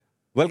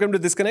Welcome to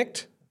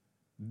ThisConnect.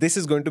 This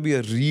is going to be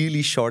a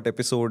really short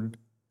episode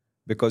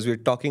because we're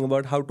talking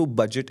about how to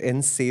budget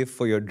and save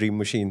for your dream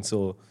machine.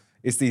 So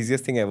it's the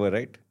easiest thing ever,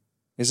 right?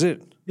 Is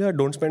it? Yeah,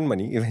 don't spend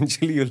money.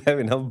 Eventually, you'll have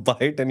enough, buy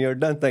it, and you're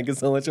done. Thank you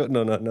so much.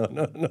 No.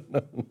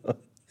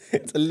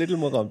 It's a little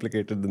more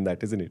complicated than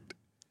that, isn't it?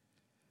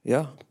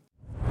 Yeah.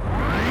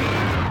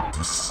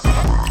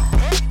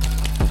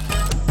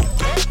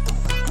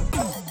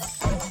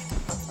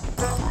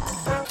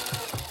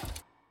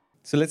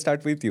 So let's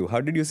start with you. How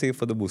did you save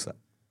for the Busa?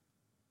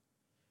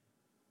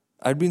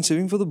 I'd been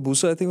saving for the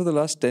Busa, I think, for the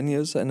last 10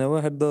 years. I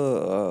never had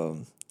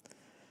the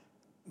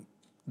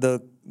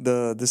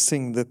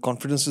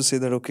confidence to say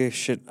that, okay,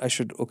 shit, I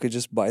should,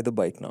 just buy the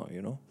bike now,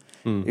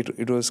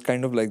 It was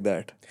kind of like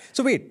that.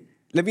 So wait,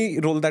 let me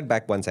roll that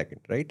back 1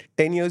 second, right?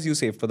 10 years you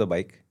saved for the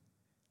bike.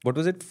 What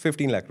was it?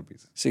 15 lakh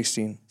rupees.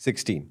 16.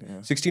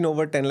 16. 16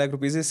 over 10 lakh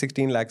rupees is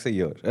 16 lakhs a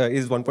year.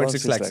 Is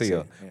 1.6 lakhs a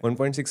year.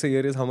 1.6 a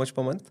year is how much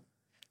per month?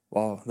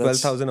 Wow.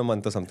 12,000 a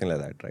month or something like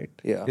that, right?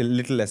 Yeah. A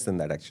little less than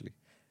that, actually.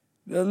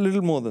 A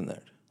little more than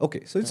that.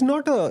 Okay, so it's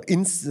not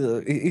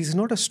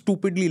a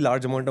stupidly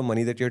large amount of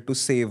money that you have to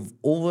save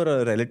over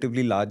a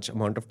relatively large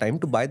amount of time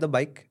to buy the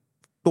bike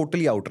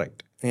totally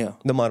outright. Yeah.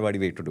 The Marwadi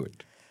way to do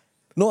it.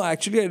 No,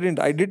 actually, I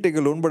didn't. I did take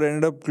a loan, but I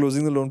ended up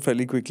closing the loan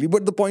fairly quickly.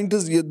 But the point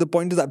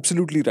is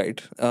absolutely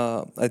right.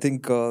 I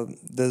think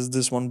there's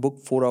this one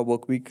book, 4-Hour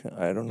Work Week.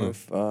 I don't know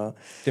if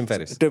Tim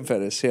Ferriss. Tim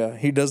Ferriss, yeah,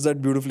 he does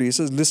that beautifully. He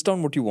says, list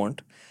down what you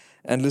want,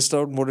 and list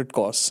out what it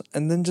costs,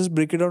 and then just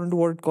break it out into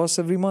what it costs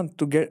every month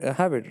to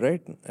have it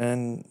right,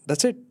 and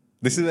that's it.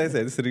 This is why I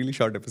said it's a really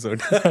short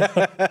episode.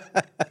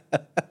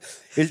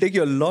 It'll take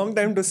you a long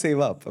time to save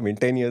up. I mean,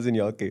 10 years in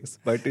your case.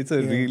 But it's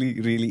a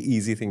really, really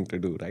easy thing to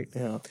do, right?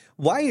 Yeah.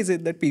 Why is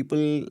it that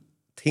people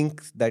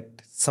think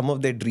that some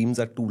of their dreams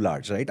are too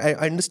large, right? I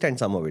understand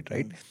some of it,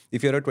 right?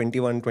 If you're a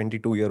 21,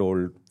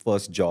 22-year-old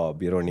first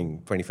job, you're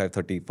earning 25,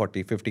 30,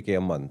 40, 50K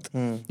a month.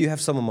 You have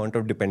some amount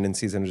of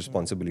dependencies and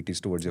responsibilities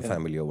towards your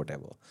family or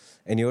whatever.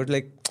 And you're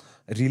like,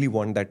 I really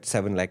want that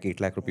 7 lakh, 8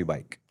 lakh rupee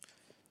bike.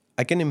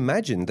 I can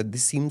imagine that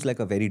this seems like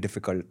a very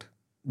difficult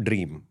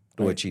dream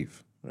to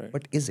achieve. Right.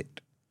 But is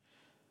it?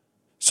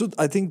 So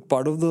I think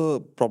part of the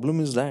problem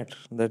is that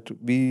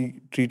we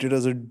treat it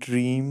as a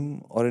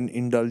dream or an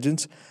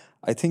indulgence.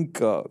 I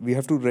think we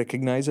have to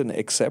recognize and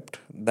accept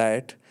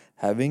that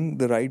having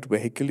the right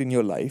vehicle in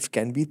your life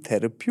can be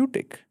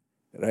therapeutic,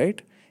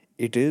 right?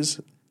 It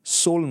is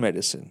soul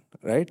medicine,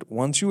 right?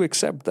 Once you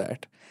accept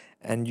that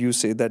and you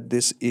say that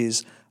this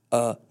is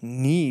a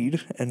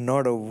need and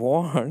not a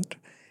want,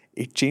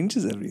 it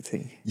changes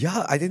everything.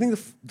 Yeah, I think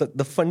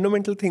the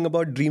fundamental thing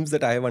about dreams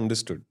that I have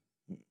understood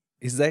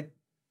is that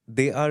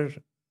they are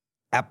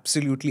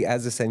absolutely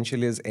as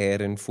essential as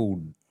air and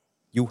food.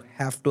 You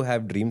have to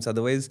have dreams,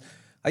 otherwise,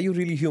 are you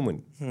really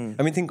human?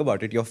 I mean, think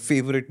about it. Your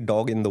favorite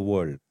dog in the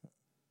world,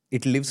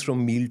 it lives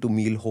from meal to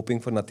meal, hoping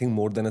for nothing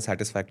more than a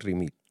satisfactory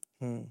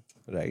meal,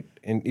 right?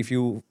 And if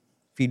you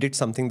feed it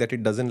something that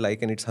it doesn't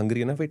like and it's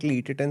hungry enough, it'll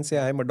eat it and say,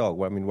 I'm a dog.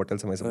 Well, I mean, what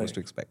else am I supposed to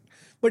expect?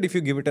 But if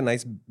you give it a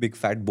nice big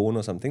fat bone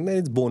or something, then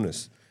it's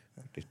bonus.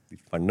 At the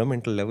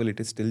fundamental level, it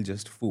is still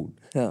just food.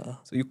 Yeah.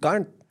 So you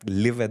can't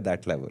live at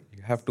that level.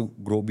 You have to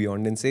grow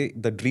beyond and say,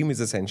 the dream is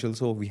essential,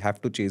 so we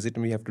have to chase it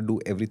and we have to do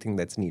everything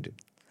that's needed.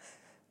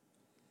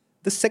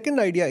 The second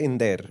idea in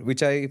there,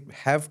 which I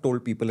have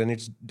told people, and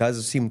it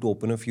does seem to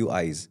open a few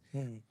eyes,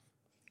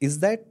 is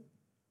that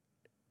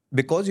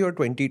because you're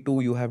 22,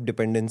 you have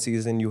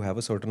dependencies and you have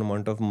a certain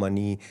amount of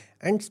money,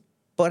 and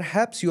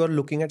perhaps you are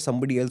looking at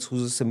somebody else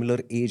who's a similar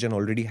age and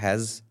already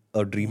has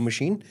a dream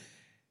machine,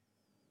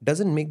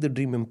 doesn't make the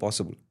dream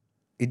impossible.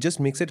 It just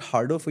makes it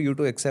harder for you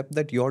to accept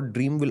that your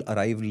dream will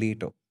arrive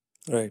later.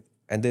 Right.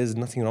 And there's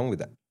nothing wrong with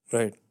that.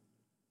 Right.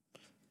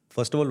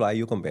 First of all, why are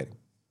you comparing?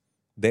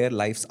 Their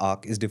life's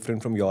arc is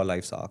different from your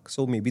life's arc.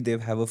 So maybe they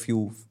have a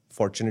few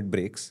fortunate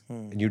breaks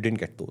and you didn't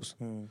get those.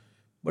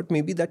 But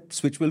maybe that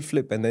switch will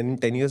flip, and then in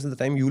 10 years at the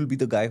time, you'll be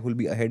the guy who'll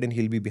be ahead and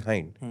he'll be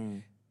behind.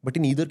 But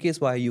in either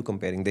case, why are you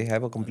comparing? They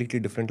have a completely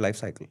different life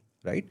cycle,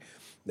 right?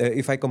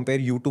 If I compare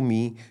you to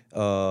me,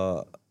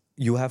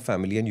 you have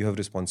family and you have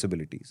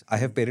responsibilities. I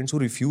have parents who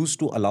refuse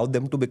to allow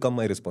them to become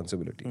my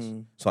responsibilities.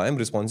 So I am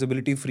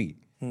responsibility free.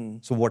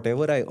 So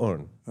whatever I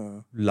earn,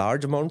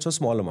 large amounts or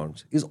small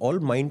amounts, is all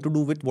mine to do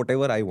with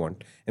whatever I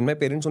want. And my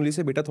parents only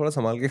say, beta, thoda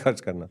samal ke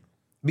kharch karna.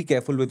 Be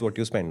careful with what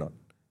you spend on.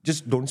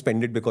 Just don't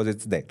spend it because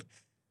it's there.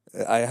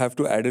 I have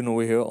to add in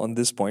over here on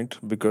this point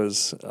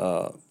because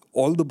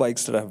all the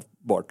bikes that I've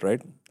bought,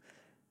 right,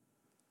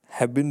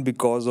 have been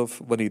because of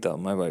Vanita,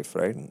 my wife,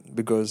 right?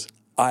 Because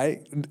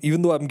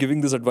even though I'm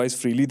giving this advice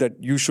freely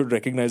that you should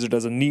recognize it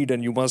as a need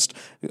and you must,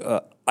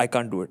 I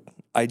can't do it.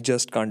 I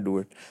just can't do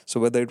it. So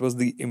whether it was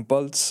the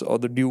Impulse or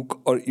the Duke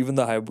or even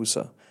the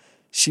Hayabusa,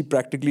 she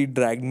practically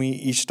dragged me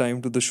each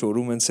time to the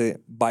showroom and say,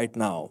 buy it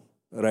now,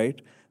 right?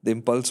 The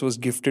Impulse was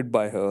gifted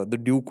by her. The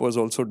Duke was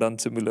also done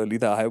similarly.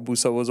 The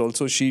Hayabusa was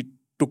also, she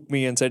took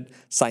me and said,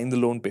 sign the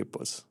loan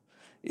papers.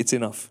 It's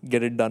enough.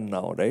 Get it done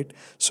now, right?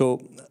 So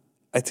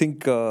I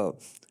think the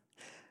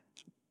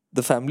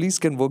families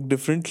can work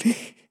differently.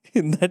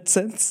 in that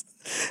sense.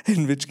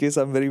 In which case,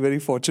 I'm very, very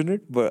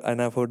fortunate.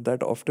 And I've heard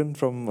that often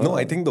from. No,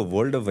 I think the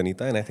world of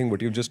Vanita, and I think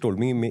what you've just told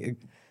me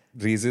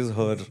raises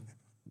her,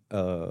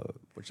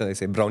 what shall I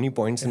say, brownie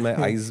points in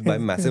my eyes by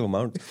massive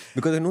amounts.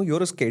 Because I know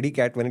you're a scaredy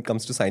cat when it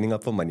comes to signing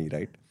up for money,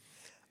 right?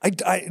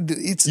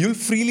 It's. You'll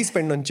freely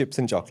spend on chips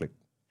and chocolate.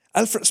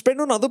 I'll spend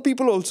on other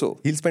people also.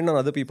 He'll spend on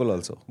other people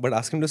also. But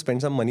ask him to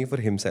spend some money for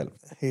himself.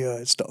 Yeah,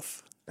 it's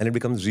tough. And it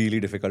becomes really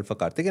difficult for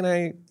Karthik.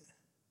 And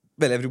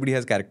well, everybody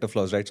has character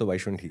flaws, right? So why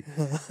shouldn't he?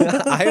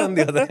 I, on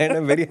the other hand,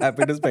 am very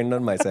happy to spend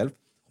on myself.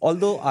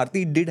 Although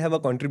Aarti did have a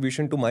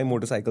contribution to my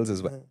motorcycles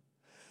as well.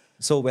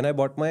 So when I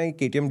bought my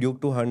KTM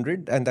Duke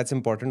 200, and that's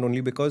important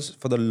only because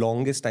for the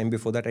longest time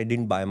before that, I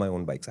didn't buy my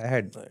own bikes. I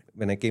had,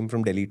 when I came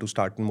from Delhi to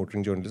start in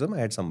motoring journalism, I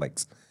had some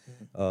bikes,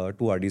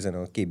 two RDs and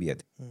a KB, I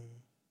think.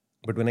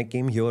 But when I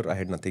came here, I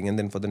had nothing. And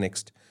then for the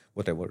next,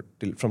 whatever,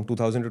 from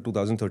 2000 to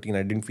 2013,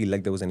 I didn't feel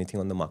like there was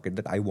anything on the market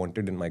that I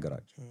wanted in my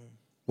garage.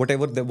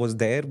 Whatever there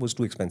was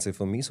too expensive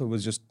for me. So it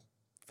was just,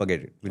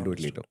 forget it. We'll do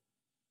it later.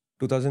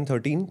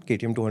 2013,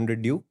 KTM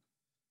 200 Duke.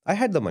 I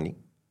had the money.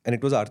 And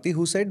it was Aarti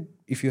who said,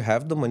 if you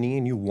have the money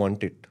and you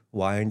want it,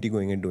 why aren't you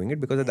going and doing it?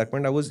 Because at that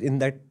point, I was in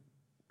that,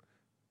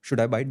 should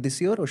I buy it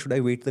this year or should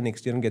I wait the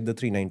next year and get the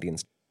 390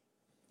 instead?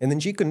 And then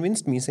she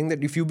convinced me saying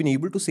that if you've been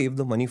able to save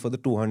the money for the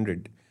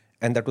 200,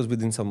 and that was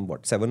within 7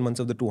 months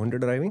of the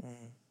 200 arriving,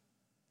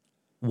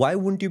 why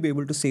wouldn't you be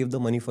able to save the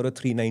money for a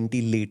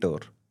 390 later?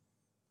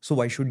 So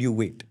why should you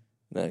wait?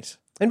 Nice.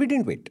 And we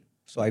didn't wait.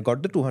 So I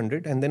got the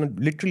 200 and then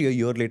literally a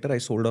year later, I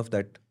sold off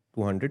that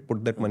 200,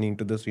 put that money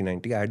into the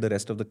 390. I had the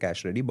rest of the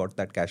cash ready, bought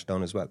that cash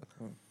down as well.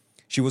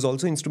 She was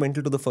also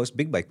instrumental to the first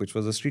big bike, which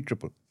was a street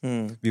triple.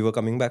 We were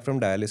coming back from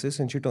dialysis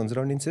and she turns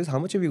around and says, how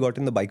much have you got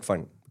in the bike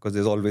fund? Because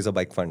there's always a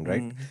bike fund,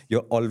 right?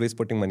 You're always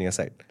putting money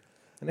aside.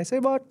 And I say,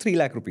 about 3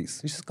 lakh rupees.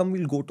 She says, come,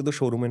 we'll go to the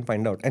showroom and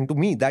find out. And to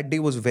me, that day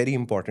was very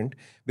important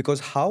because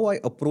how I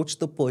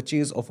approached the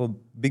purchase of a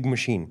big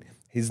machine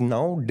is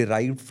now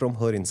derived from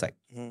her insight.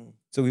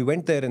 So we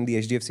went there and the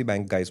HDFC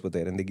Bank guys were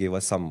there and they gave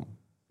us some,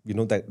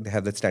 that they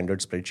have that standard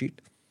spreadsheet.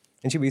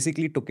 And she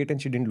basically took it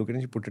and she didn't look at it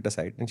and she put it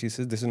aside. And she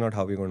says, this is not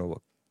how we're going to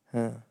work.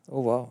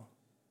 Oh, wow.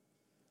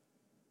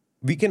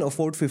 We can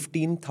afford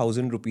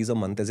 15,000 rupees a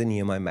month as an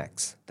EMI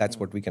max. That's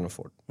what we can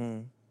afford.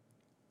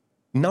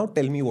 Now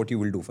tell me what you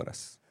will do for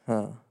us.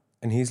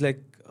 And he's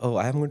like, oh,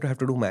 I'm going to have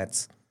to do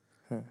maths.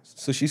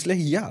 So she's like,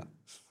 yeah,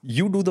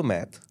 you do the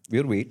math.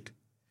 We'll wait.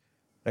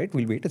 Right?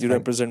 We'll wait. It's You fine.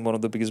 represent one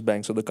of the biggest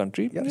banks of the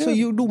country. Yeah. So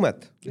you do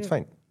math. It's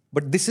fine.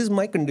 But this is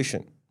my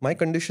condition. My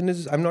condition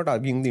is I'm not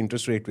arguing the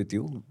interest rate with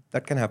you.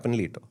 That can happen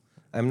later.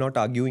 I'm not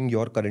arguing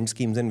your current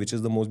schemes and which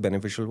is the most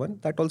beneficial one.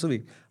 That also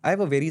I have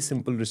a very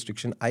simple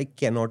restriction. I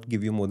cannot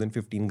give you more than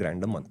 15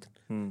 grand a month.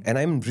 And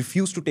I'm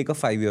refused to take a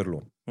 5-year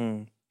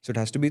loan. So it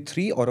has to be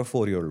 3 or a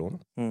 4-year loan.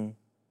 And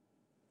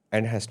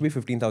it has to be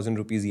 15,000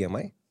 rupees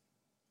EMI.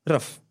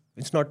 Rough.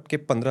 It's not ke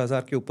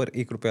 15,000 ke upar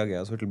 1 rupaya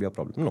gaya, so it will be a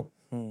problem.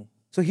 No.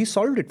 So he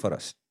solved it for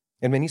us.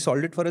 And when he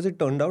solved it for us, it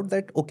turned out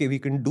that, okay, we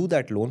can do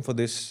that loan for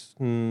this,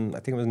 I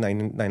think it was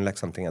 9 lakh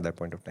something at that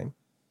point of time.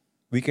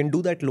 We can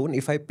do that loan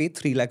if I pay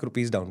 3 lakh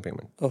rupees down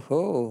payment.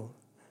 Oh.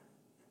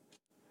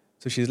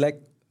 So she's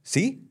like,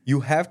 see, you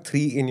have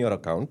 3 in your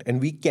account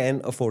and we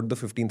can afford the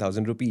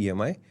 15,000 rupee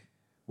EMI.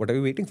 What are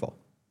we waiting for?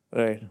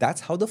 Right.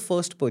 That's how the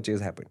first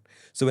purchase happened.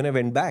 So when I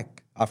went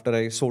back, after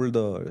I sold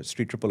the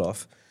street triple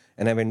off,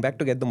 and I went back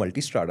to get the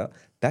multi-strada,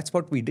 that's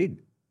what we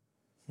did.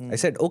 I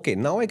said, okay,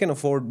 now I can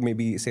afford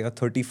maybe, say, a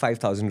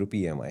 35,000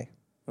 rupee EMI.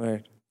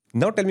 Right.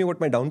 Now tell me what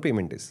my down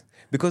payment is.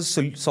 Because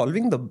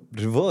solving the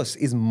reverse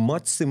is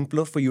much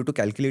simpler for you to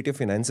calculate your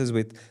finances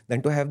with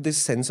than to have this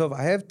sense of,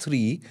 I have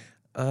 3,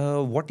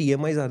 what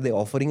EMIs are they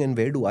offering and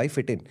where do I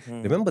fit in?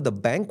 Remember, the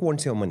bank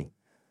wants your money.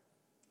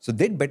 So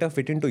they'd better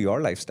fit into your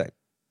lifestyle.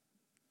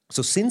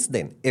 So since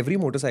then, every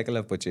motorcycle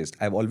I've purchased,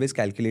 I've always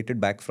calculated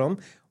back from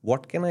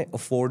what can I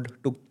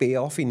afford to pay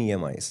off in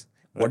EMIs?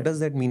 What does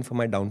that mean for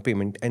my down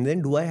payment? And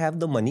then do I have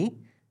the money?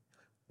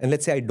 And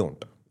let's say I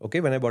don't. Okay,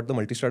 when I bought the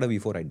Multistrada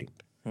V4, I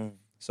didn't.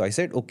 So I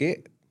said,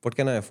 okay, what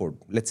can I afford?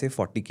 Let's say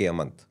 40K a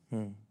month.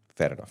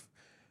 Fair enough.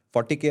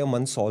 40K a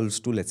month solves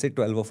to, let's say,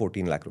 12 or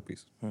 14 lakh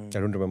rupees. I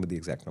don't remember the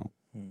exact number.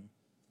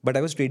 But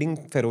I was trading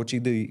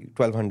Feroci, the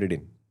 1200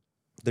 in.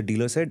 The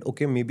dealer said,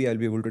 okay, maybe I'll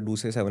be able to do,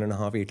 say,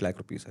 7.5, 8 lakh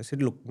rupees. I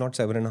said, look, not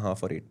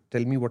 7.5 or 8.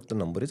 Tell me what the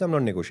number is. I'm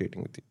not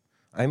negotiating with you.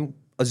 I'm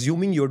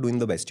assuming you're doing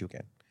the best you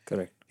can.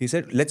 Correct. He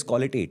said, let's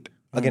call it 8.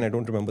 Again, I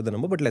don't remember the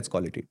number, but let's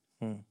call it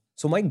 8.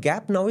 So my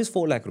gap now is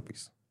 4 lakh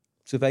rupees.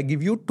 So if I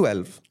give you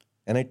 12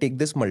 and I take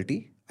this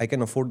multi, I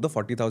can afford the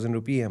 40,000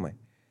 rupee EMI.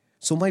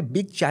 So my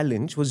big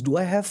challenge was, do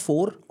I have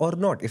 4 or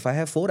not? If I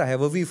have 4, I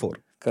have a V4.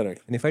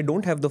 Correct. And if I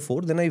don't have the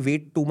 4, then I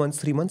wait 2 months,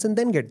 3 months and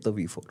then get the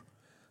V4.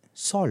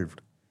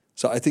 Solved.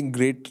 So I think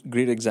great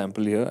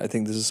example here. I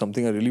think this is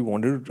something I really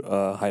wanted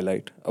to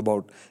highlight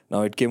about.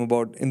 Now it came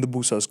about in the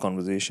Busa's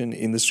conversation,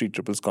 in the Street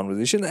Triples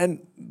conversation, and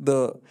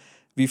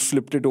we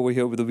flipped it over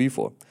here with the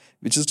V4,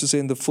 which is to say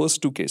in the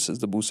first 2 cases,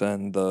 the Busa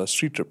and the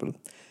Street Triple,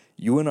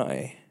 you and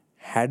I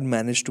had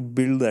managed to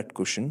build that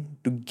cushion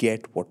to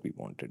get what we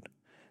wanted.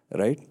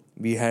 right?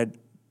 We had,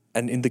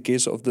 and in the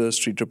case of the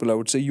Street Triple, I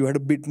would say you had a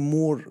bit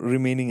more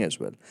remaining as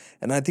well.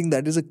 And I think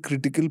that is a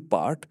critical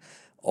part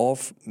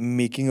of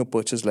making a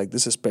purchase like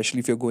this, especially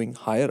if you're going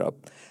higher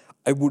up.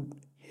 I would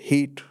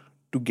hate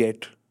to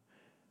get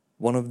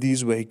one of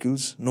these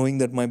vehicles knowing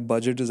that my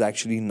budget is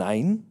actually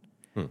 9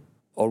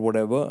 or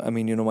whatever. I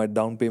mean, my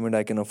down payment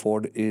I can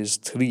afford is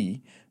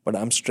 3, but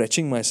I'm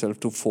stretching myself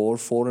to 4,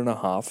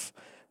 4.5,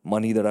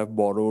 money that I've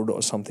borrowed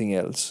or something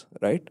else,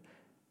 right?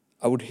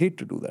 I would hate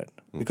to do that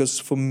because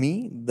for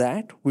me,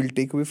 that will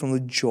take away from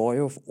the joy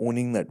of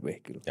owning that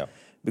vehicle. Yeah.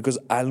 Because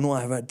I'll know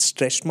I've had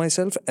stretched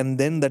myself, and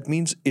then that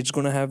means it's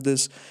going to have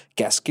this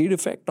cascade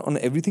effect on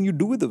everything you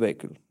do with the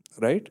vehicle,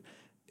 right?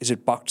 Is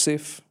it parked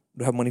safe?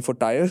 Do I have money for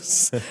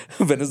tires?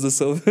 When is the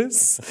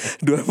service?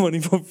 Do I have money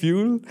for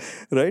fuel?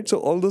 Right? So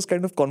all those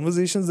kind of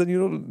conversations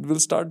then, will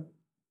start,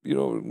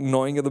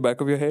 gnawing at the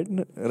back of your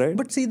head, right?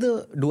 But see,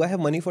 do I have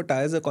money for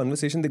tires? A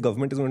conversation the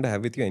government is going to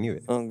have with you anyway.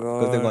 Oh,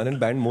 Because they've gone God. and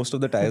banned most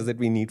of the tires that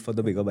we need for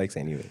the bigger bikes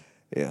anyway.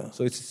 Yeah.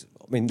 So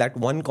that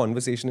one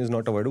conversation is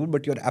not avoidable,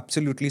 but you're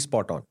absolutely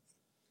spot on.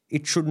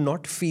 It should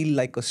not feel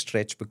like a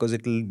stretch because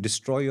it will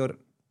destroy your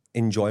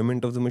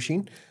enjoyment of the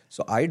machine.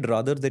 So I'd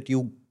rather that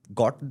you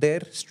got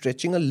there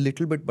stretching a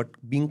little bit, but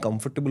being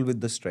comfortable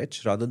with the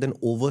stretch rather than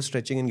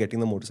overstretching and getting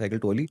the motorcycle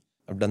too early.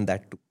 I've done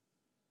that too.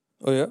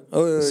 Oh, yeah?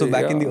 Oh, So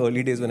back in the yeah.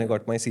 early days when I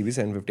got my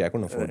CB750, I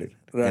couldn't afford it.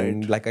 Right.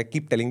 And like I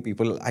keep telling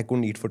people, I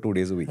couldn't eat for 2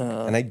 days a week.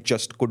 And I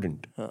just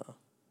couldn't.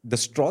 The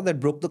straw that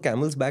broke the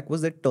camel's back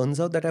was that turns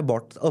out that I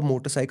bought a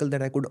motorcycle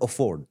that I could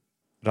afford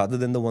rather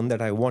than the one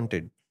that I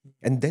wanted.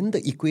 And then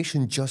the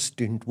equation just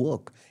didn't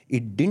work.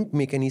 It didn't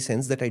make any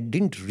sense that I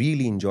didn't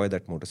really enjoy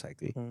that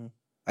motorcycle.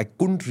 I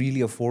couldn't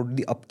really afford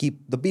the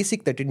upkeep, the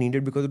basic that it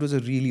needed because it was a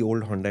really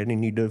old Honda and it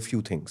needed a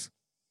few things.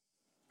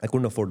 I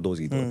couldn't afford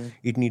those either.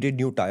 It needed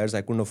new tires.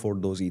 I couldn't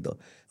afford those either.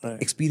 The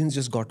experience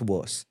just got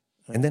worse.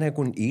 And then I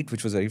couldn't eat,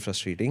 which was very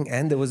frustrating.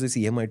 And there was this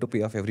EMI to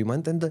pay off every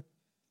month.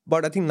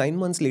 But I think 9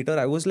 months later,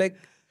 I was like,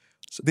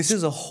 this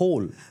is a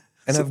hole.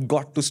 And I've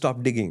got to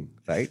stop digging,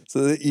 right?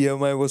 So the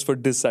EMI was for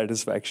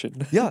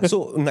dissatisfaction. Yeah.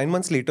 So 9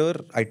 months later,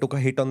 I took a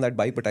hit on that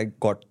bike, but I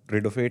got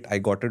rid of it. I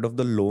got rid of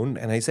the loan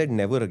and I said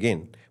never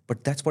again.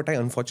 But that's what I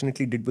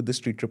unfortunately did with the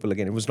Street Triple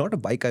again. It was not a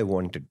bike I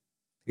wanted.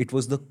 It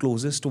was the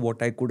closest to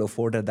what I could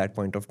afford at that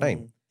point of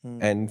time.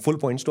 And full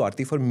points to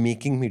Aarti for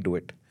making me do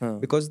it.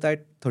 Because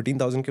that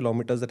 13,000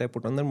 kilometers that I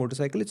put on that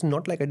motorcycle, it's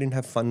not like I didn't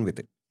have fun with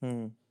it.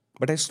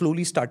 But I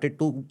slowly started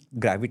to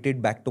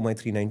gravitate back to my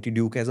 390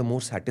 Duke as a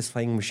more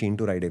satisfying machine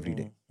to ride every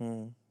day.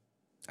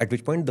 At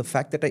which point, the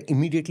fact that I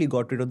immediately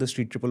got rid of the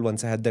Street Triple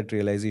once I had that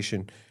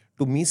realization,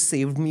 to me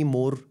saved me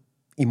more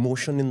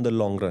emotion in the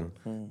long run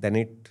than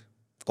it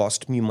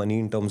cost me money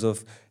in terms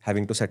of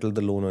having to settle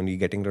the loan only,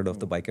 getting rid of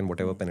the bike and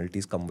whatever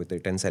penalties come with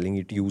it, and selling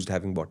it used,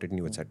 having bought it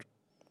new, etc.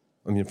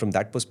 I mean, from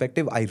that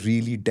perspective, I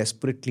really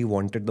desperately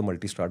wanted the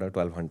Multistrada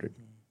 1200.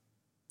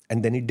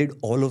 And then it did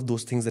all of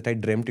those things that I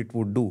dreamt it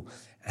would do.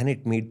 And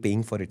it made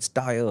paying for its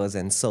tires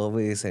and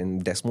service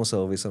and Desmo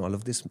service and all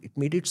of this, it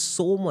made it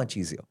so much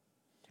easier.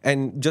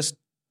 And just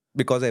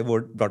because I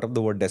brought up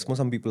the word Desmo,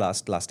 some people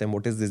asked last time,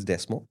 what is this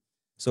Desmo?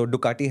 So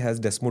Ducati has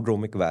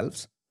Desmodromic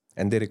valves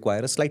and they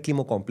require a slightly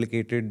more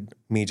complicated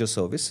major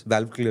service.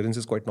 Valve clearance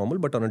is quite normal,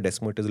 but on a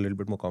Desmo, it is a little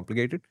bit more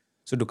complicated.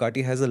 So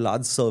Ducati has a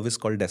large service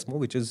called Desmo,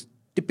 which is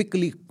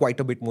typically quite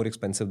a bit more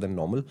expensive than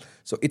normal.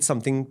 So it's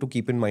something to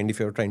keep in mind if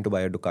you're trying to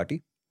buy a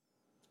Ducati.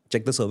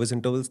 Check the service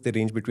intervals. They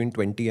range between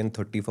 20 and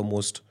 30 for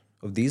most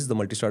of these. The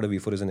Multistrada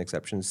V4 is an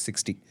exception,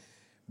 60.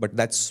 But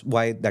that's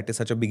why that is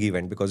such a big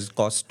event because it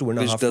costs 2.5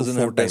 Which to doesn't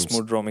 4 have times.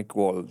 Desmodromic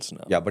walls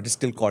now. Yeah, but it's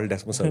still called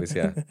Desmo service,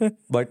 yeah.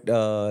 But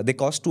they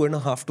cost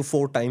 2.5 to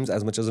 4 times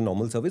as much as a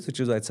normal service, which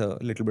is why it's a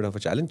little bit of a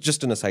challenge.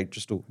 Just an aside,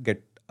 just to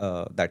get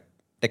that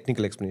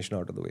technical explanation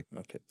out of the way.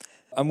 Okay.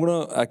 I'm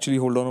going to actually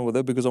hold on over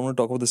there because I want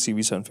to talk about the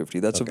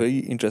CB750. That's a very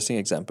interesting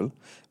example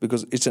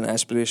because it's an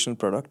aspirational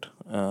product.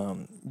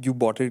 You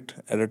bought it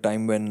at a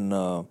time when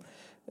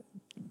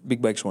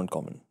big bikes weren't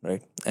common,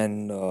 right?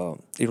 And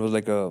it was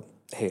like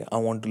hey, I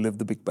want to live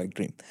the big bike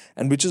dream.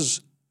 And which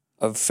is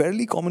a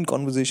fairly common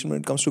conversation when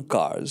it comes to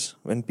cars,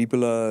 when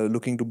people are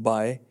looking to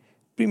buy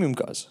premium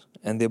cars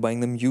and they're buying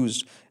them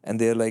used.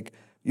 And they're like,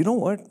 you know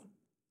what?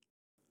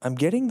 I'm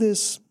getting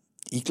this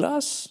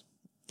E-Class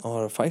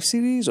or a 5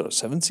 Series or a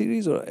 7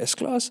 Series or a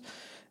S-Class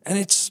and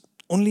it's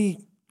only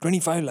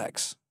 25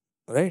 lakhs,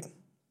 right?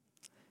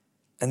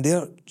 And they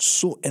are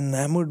so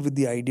enamored with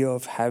the idea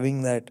of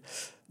having that,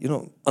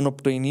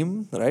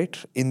 unobtainium,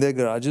 right, in their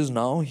garages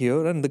now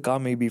here, and the car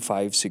may be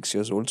 5-6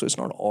 years old, so it's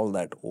not all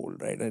that old,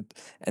 right?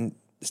 And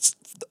it's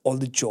all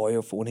the joy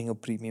of owning a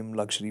premium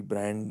luxury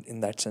brand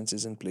in that sense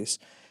is in place.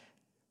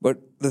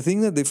 But the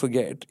thing that they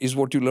forget is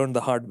what you learned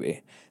the hard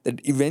way, that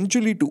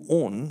eventually to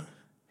own,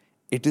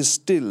 it is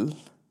still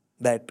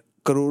that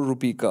crore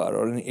rupee car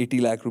or an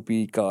 80 lakh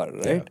rupee car,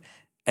 right? Yeah.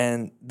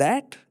 And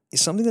that is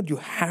something that you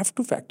have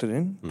to factor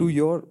in to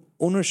your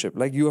ownership.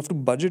 Like you have to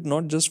budget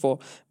not just for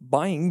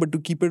buying, but to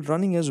keep it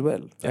running as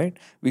well, right?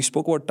 We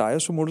spoke about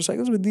tires for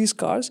motorcycles. With these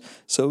cars,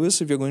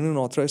 service, if you're going to an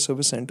authorized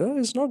service center,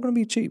 is not going to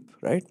be cheap,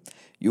 right?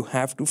 You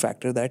have to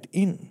factor that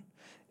in.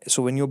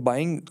 So when you're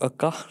buying a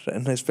car,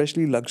 and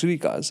especially luxury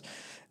cars,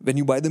 when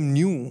you buy them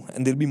new,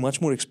 and they'll be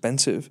much more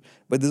expensive,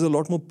 but there's a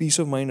lot more peace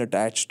of mind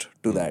attached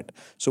to that.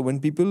 So when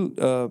people,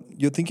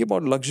 you're thinking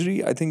about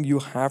luxury, I think you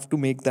have to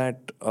make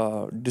that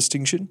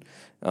distinction.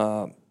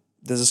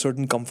 There's a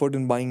certain comfort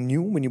in buying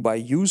new. When you buy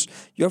used,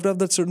 you have to have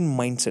that certain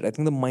mindset. I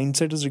think the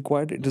mindset is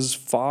required. It is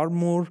far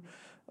more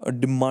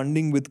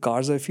demanding with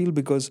cars, I feel,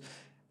 because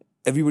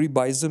everybody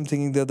buys them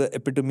thinking they're the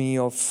epitome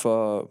of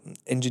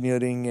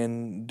engineering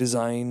and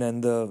design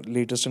and the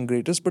latest and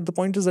greatest. But the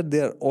point is that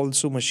they are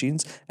also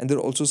machines, and they're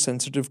also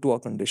sensitive to our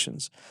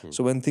conditions.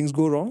 So when things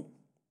go wrong,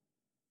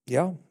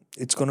 yeah,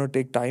 it's going to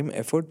take time,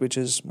 effort, which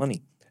is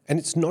money. And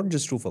it's not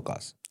just true for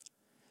cars.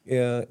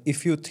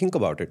 If you think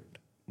about it,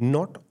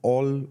 not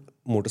all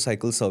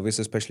motorcycle service,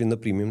 especially in the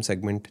premium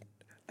segment,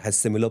 has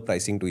similar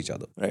pricing to each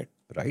other. Right.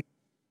 Right?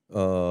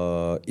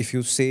 If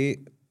you say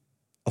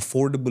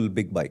affordable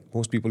big bike,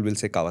 most people will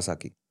say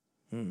Kawasaki.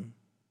 And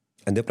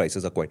their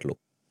prices are quite low.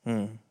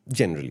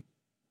 Generally.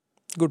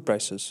 Good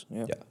prices.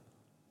 Yeah. Yeah.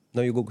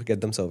 Now you go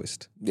get them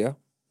serviced. Yeah.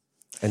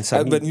 And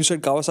suddenly, When you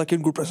said Kawasaki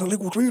and good price, I was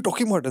like, what were you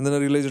talking about? And then I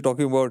realized you're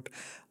talking about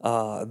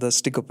the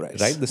sticker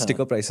price. right? The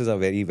sticker prices are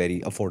very,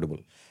 very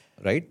affordable.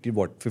 Right?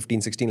 What,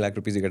 15, 16 lakh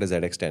rupees, you get a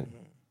ZX10.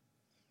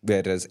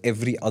 Whereas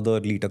every other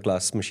liter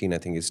class machine, I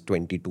think, is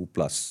 22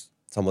 plus.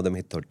 Some of them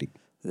hit 30.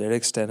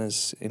 ZX10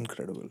 is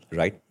incredible.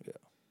 Right?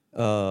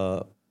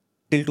 Till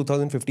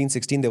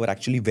 2015-16, they were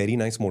actually very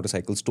nice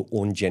motorcycles to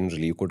own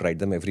generally. You could ride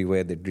them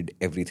everywhere. They did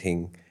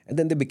everything. And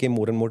then they became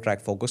more and more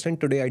track focused. And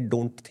today, I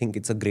don't think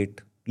it's a great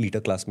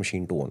liter class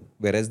machine to own.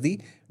 Whereas the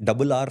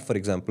double R, for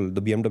example,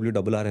 the BMW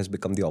double R has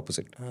become the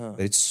opposite. Where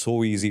it's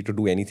so easy to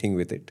do anything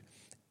with it.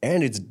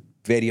 And it's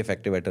very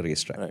effective at a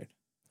racetrack. Right.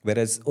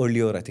 Whereas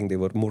earlier, I think they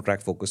were more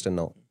track focused and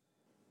now.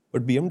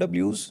 But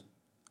BMWs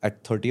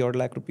at 30 odd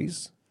lakh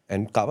rupees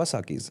and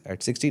Kawasaki's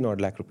at 16 odd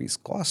lakh rupees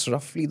cost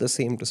roughly the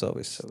same to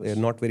service. They're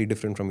not very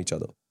different from each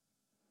other.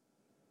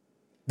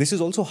 This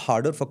is also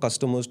harder for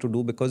customers to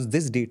do because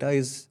this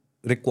data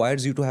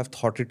requires you to have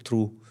thought it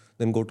through,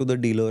 then go to the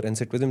dealer and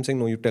sit with him saying,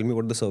 no, you tell me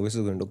what the service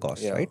is going to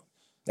cost, right?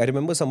 I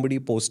remember somebody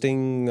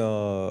posting,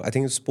 I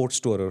think it's Sports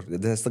Tourer.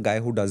 There's the guy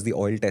who does the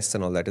oil tests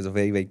and all that. It's a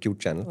very, very cute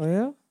channel. Oh,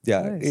 yeah?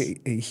 Yeah.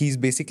 Nice. He's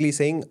basically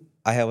saying,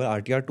 I have an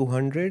RTR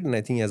 200 and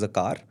I think he has a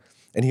car.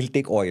 And he'll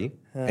take oil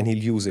and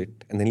he'll use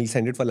it. And then he'll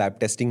send it for lab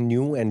testing,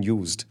 new and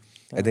used.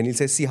 And then he'll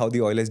say, see how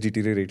the oil has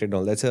deteriorated and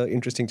all. That's an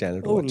interesting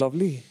channel to watch. Oh,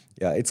 lovely.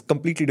 Yeah, it's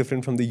completely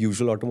different from the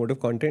usual automotive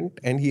content.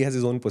 And he has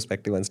his own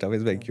perspective and stuff.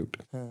 It's very cute.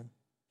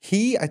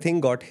 He, I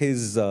think, got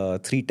his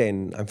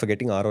 310, I'm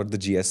forgetting R or the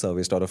GS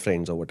serviced or a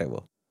friend's or whatever.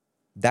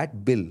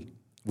 That bill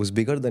was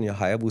bigger than your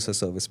Hayabusa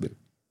service bill,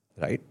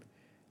 right?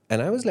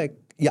 And I was like,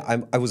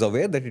 yeah, I was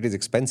aware that it is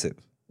expensive.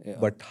 Yeah.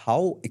 But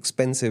how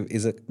expensive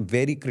is a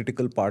very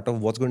critical part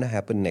of what's going to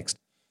happen next.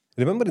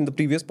 Remember in the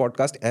previous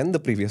podcast and the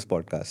previous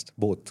podcast,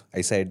 both, I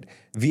said,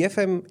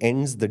 VFM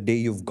ends the day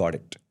you've got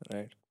it.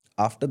 Right.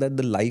 After that,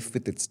 the life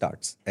with it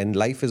starts. And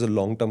life is a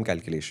long-term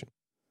calculation.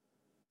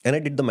 And I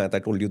did the math. I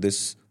told you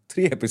this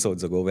 3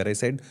 episodes ago where I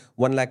said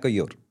 1 lakh a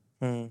year.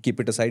 Keep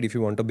it aside if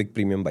you want a big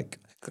premium bike.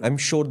 Correct. I'm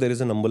sure there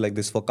is a number like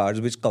this for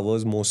cars which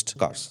covers most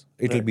cars.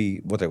 It'll be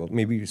whatever,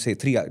 maybe say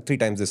three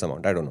times this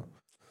amount. I don't know.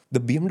 The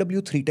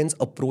BMW 310s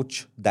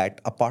approach that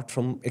apart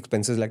from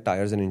expenses like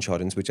tires and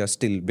insurance, which are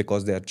still,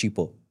 because they are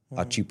cheaper,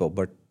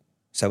 but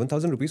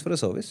 7,000 rupees for a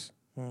service?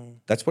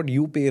 That's what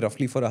you pay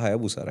roughly for a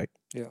Hayabusa, right?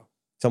 Yeah.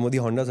 Some of the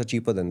Hondas are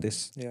cheaper than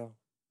this. Yeah.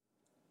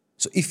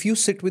 So if you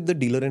sit with the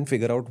dealer and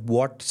figure out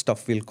what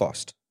stuff will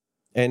cost,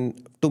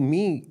 and to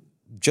me,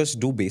 just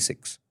do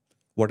basics.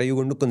 What are you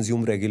going to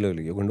consume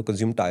regularly? You're going to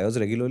consume tires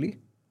regularly,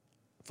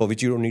 for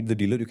which you don't need the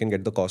dealer. You can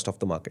get the cost of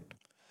the market.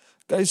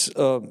 Guys,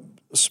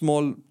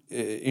 small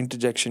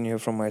interjection here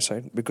from my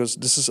side, because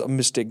this is a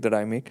mistake that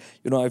I make.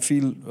 You know, I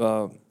feel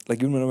like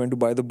even when I went to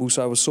buy the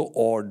Busa, I was so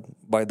awed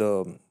by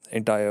the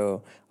entire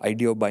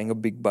idea of buying a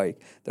big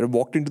bike that I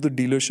walked into the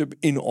dealership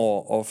in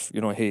awe of,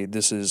 hey,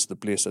 this is the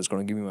place that's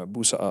going to give me my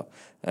Busa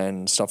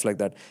and stuff like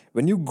that.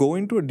 When you go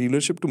into a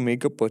dealership to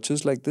make a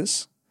purchase like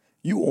this,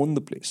 you own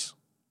the place.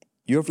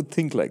 You have to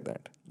think like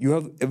that. You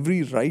have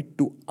every right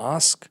to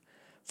ask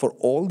for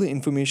all the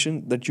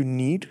information that you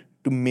need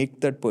to make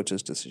that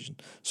purchase decision.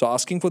 So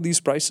asking for these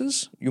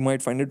prices, you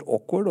might find it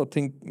awkward or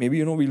think,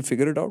 maybe, we'll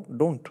figure it out.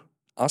 Don't.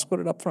 Ask for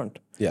it upfront.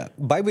 Yeah.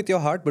 Buy with your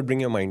heart, but bring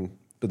your mind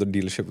to the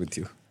dealership with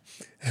you.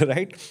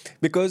 Right?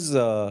 Because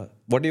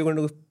what are you going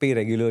to pay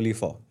regularly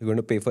for? You're going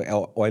to pay for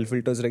oil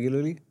filters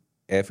regularly,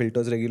 air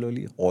filters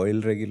regularly,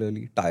 oil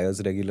regularly,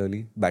 tires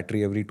regularly,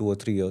 battery every 2 or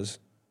 3 years.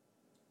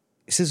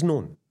 This is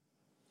known.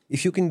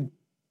 If you can,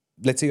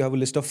 let's say you have a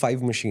list of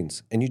 5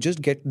 machines and you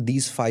just get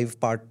these 5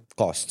 part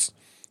costs.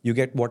 You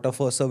get what a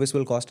first service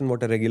will cost and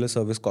what a regular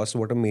service costs,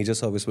 what a major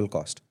service will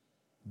cost.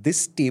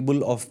 This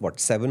table of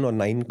 7 or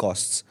 9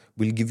 costs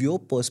will give you a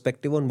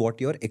perspective on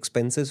what your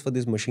expenses for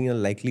this machine are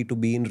likely to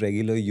be in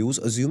regular use,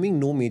 assuming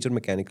no major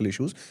mechanical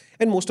issues.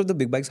 And most of the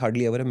big bikes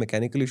hardly ever have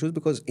mechanical issues,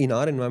 because in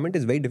our environment,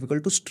 it's very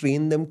difficult to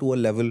strain them to a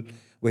level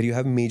where you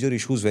have major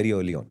issues very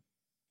early on,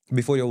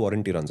 before your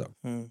warranty runs out.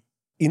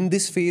 In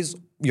this phase,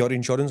 your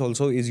insurance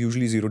also is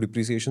usually zero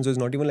depreciation. So it's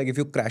not even like if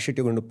you crash it,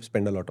 you're going to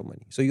spend a lot of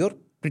money. So you're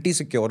pretty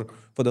secure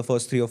for the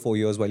first 3 or 4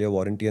 years while your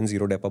warranty and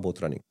zero dep are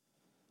both running.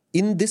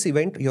 In this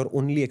event, your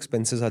only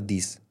expenses are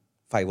these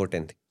 5 or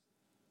 10 things.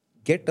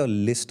 Get a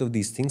list of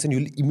these things and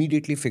you'll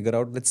immediately figure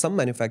out that some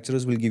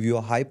manufacturers will give you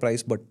a high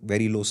price but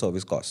very low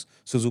service cost.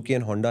 Suzuki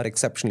and Honda are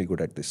exceptionally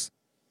good at this.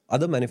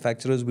 Other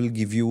manufacturers will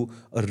give you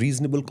a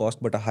reasonable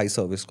cost but a high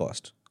service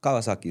cost.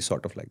 Kawasaki is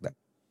sort of like that.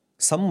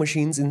 Some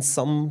machines in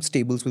some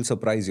stables will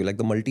surprise you. Like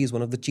the Multi is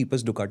one of the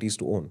cheapest Ducatis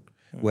to own,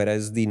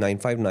 whereas the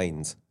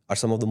 959s are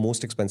some of the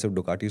most expensive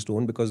Ducatis to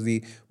own, because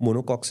the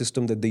monocoque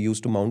system that they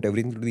use to mount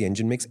everything to the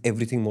engine makes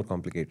everything more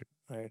complicated.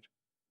 Right.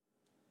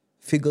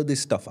 Figure this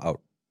stuff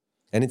out.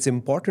 And it's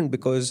important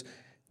because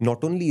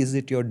not only is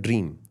it your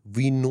dream,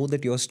 we know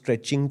that you're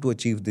stretching to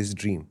achieve this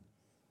dream.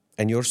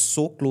 And you're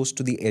so close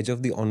to the edge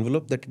of the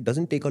envelope that it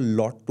doesn't take a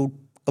lot to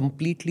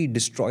completely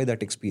destroy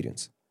that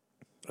experience.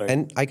 Right.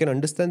 And I can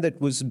understand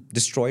that was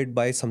destroyed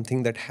by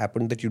something that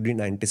happened that you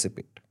didn't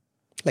anticipate,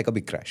 like a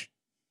big crash.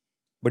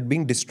 But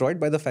being destroyed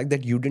by the fact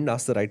that you didn't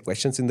ask the right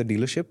questions in the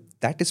dealership,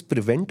 that is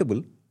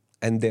preventable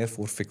and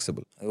therefore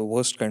fixable. The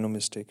worst kind of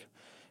mistake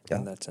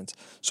in that sense.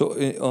 So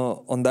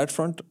on that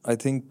front, I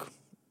think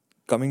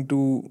coming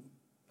to,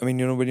 when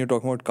you're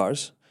talking about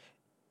cars,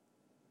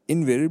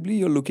 invariably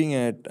you're looking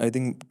at, I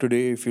think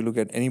today, if you look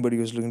at anybody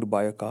who's looking to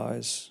buy a car,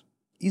 is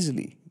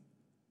easily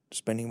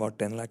spending about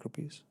 10 lakh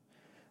rupees,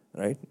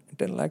 right?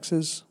 10 lakhs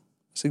is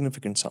a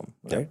significant sum,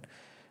 right?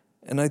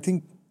 And I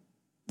think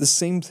the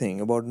same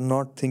thing about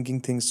not thinking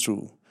things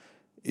through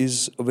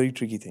is a very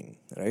tricky thing,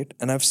 right?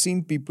 And I've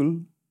seen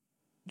people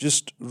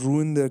just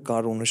ruin their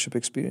car ownership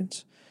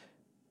experience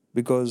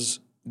because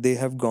they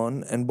have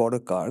gone and bought a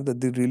car that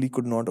they really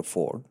could not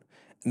afford.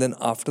 And then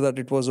after that,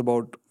 it was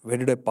about, where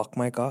did I park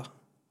my car?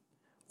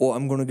 Oh,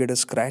 I'm going to get a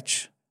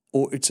scratch.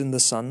 Oh, it's in the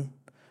sun.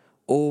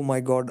 Oh my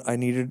God, I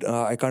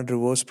can't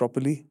reverse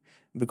properly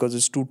because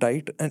it's too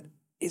tight. And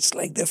it's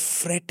like they're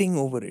fretting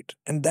over it.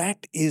 And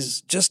that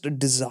is just a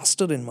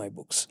disaster in my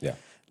books. Yeah.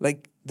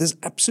 Like, there's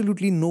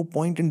absolutely no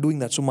point in doing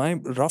that. So my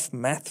rough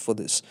math for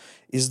this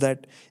is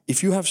that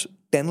if you have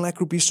 10 lakh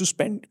rupees to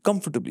spend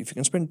comfortably, if you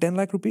can spend 10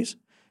 lakh rupees,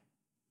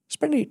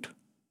 spend 8.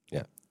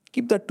 Yeah.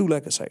 Keep that 2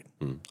 lakh aside.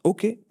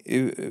 Okay.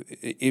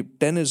 If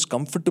 10 is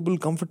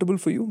comfortable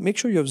for you, make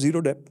sure you have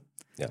zero debt.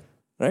 Yeah.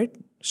 Right?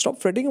 Stop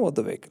fretting about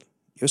the vehicle.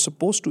 You're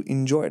supposed to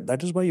enjoy it.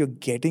 That is why you're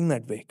getting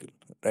that vehicle.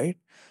 Right?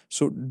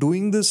 So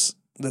doing the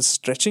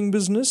stretching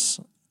business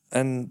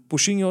and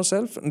pushing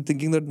yourself and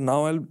thinking that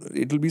now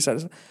it'll be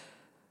satisfying.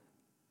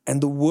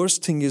 And the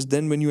worst thing is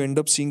then when you end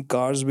up seeing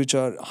cars which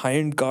are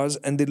high-end cars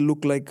and they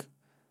look like,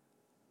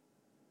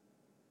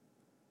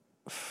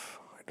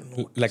 I don't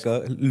know, like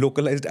a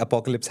localized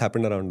apocalypse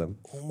happened around them.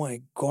 oh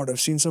my God, I've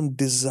seen some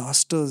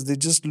disasters. They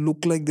just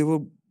look like they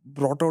were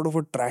brought out of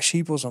a trash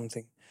heap or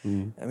something.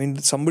 I mean,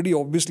 somebody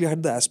obviously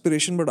had the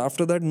aspiration, but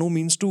after that, no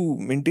means to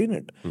maintain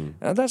it. And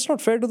that's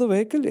not fair to the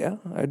vehicle, yeah.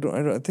 I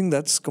think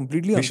that's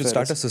completely unfair. We should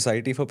start a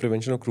society for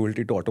prevention of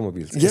cruelty to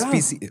automobiles. Yeah.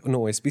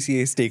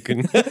 SPCA is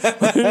taken.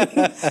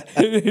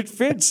 It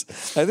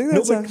fits. I think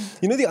that's...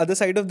 the other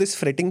side of this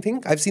fretting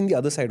thing, I've seen the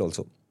other side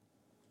also.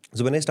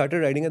 So when I started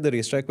riding at the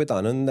racetrack with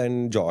Anand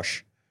and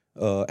Josh,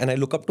 and I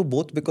look up to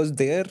both because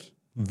they're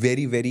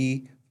very,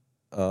 very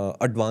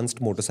advanced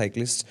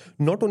motorcyclists,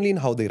 not only in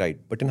how they ride,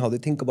 but in how they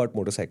think about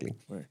motorcycling.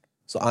 Right.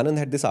 So Anand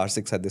had this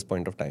R6 at this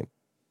point of time.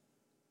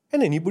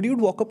 And anybody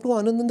would walk up to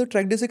Anand on the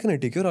track, they say, can I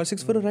take your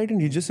R6 for a ride?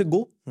 And he'd just say,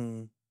 go.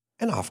 And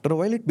after a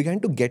while, it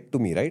began to get to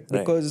me, right?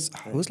 Because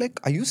I was like,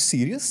 are you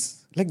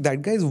serious? Like,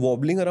 that guy is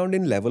wobbling around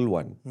in level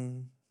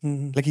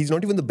 1. Like, he's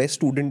not even the best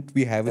student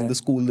we have in the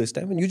school this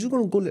time. And you're just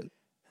going to go...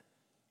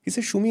 He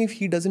said, Shumi, if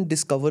he doesn't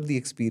discover the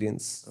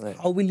experience,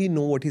 how will he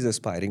know what he's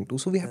aspiring to?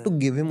 So we have to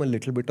give him a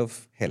little bit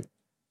of help.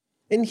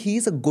 And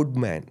he's a good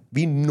man.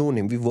 We've known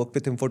him. We've worked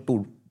with him for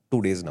two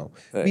days now.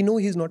 We know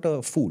he's not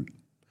a fool.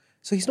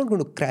 So he's not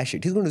going to crash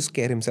it. He's going to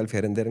scare himself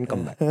here and there and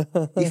come back.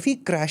 If he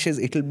crashes,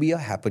 it'll be a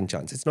happen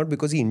chance. It's not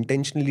because he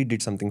intentionally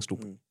did something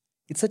stupid.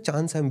 It's a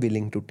chance I'm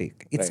willing to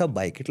take. It's a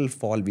bike. It'll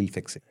fall. We'll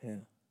fix it. Yeah.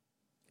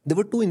 There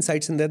were 2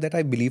 insights in there that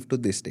I believe to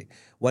this day.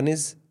 One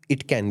is,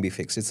 it can be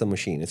fixed. It's a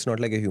machine. It's not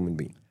like a human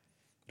being.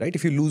 Right?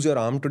 If you lose your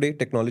arm today,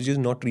 technology has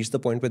not reached the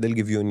point where they'll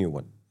give you a new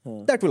one.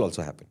 That will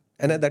also happen.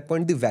 And at that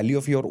point, the value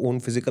of your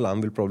own physical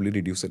arm will probably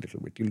reduce a little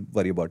bit. You'll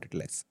worry about it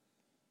less.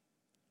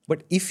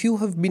 But if you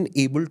have been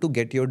able to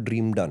get your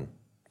dream done,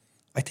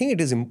 I think it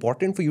is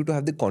important for you to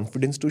have the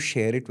confidence to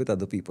share it with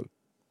other people.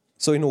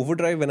 So in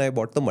Overdrive, when I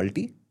bought the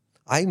Multi,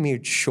 I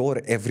made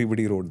sure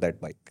everybody rode that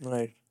bike.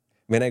 Right.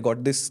 When I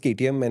got this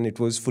KTM and it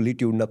was fully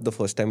tuned up the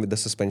first time with the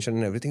suspension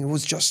and everything, it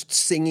was just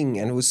singing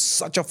and it was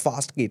such a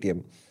fast KTM.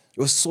 It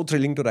was so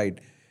thrilling to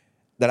ride.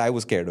 that I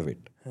was scared of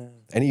it.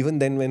 And even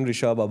then, when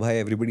Rishabh, Abhay,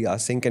 everybody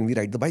asked, saying, can we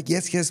ride the bike?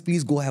 Yes, yes,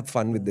 please go have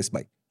fun with this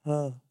bike.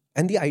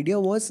 And the idea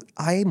was,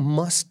 I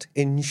must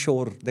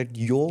ensure that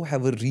you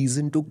have a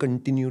reason to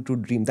continue to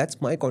dream. That's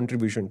my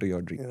contribution to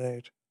your dream.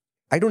 Right.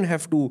 I don't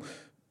have to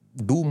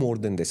do more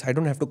than this. I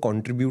don't have to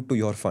contribute to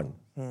your fun.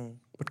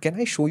 But can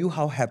I show you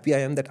how happy I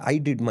am that I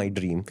did my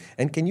dream?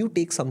 And can you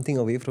take something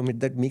away from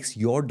it that makes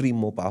your dream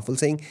more powerful?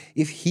 Saying,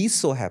 if he's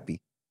so happy,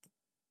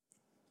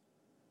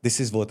 this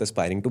is worth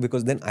aspiring to,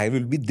 because then I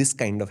will be this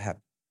kind of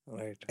happy.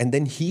 Right. And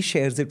then he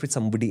shares it with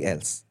somebody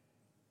else.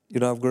 You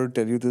know, I've got to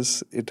tell you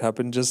this. It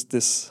happened just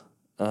this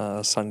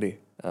Saturday.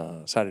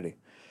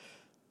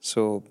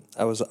 So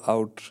I was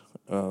out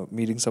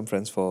meeting some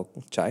friends for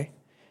chai,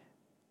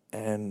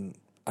 and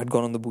I'd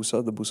gone on the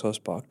Busa. The Busa was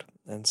parked,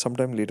 and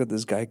sometime later,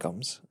 this guy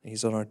comes.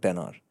 He's on a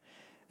 10R,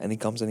 and he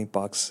comes and he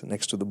parks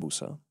next to the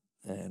Busa,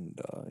 and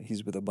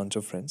he's with a bunch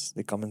of friends.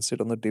 They come and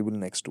sit on the table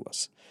next to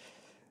us.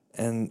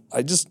 And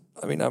I'm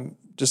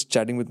just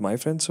chatting with my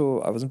friends,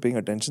 so I wasn't paying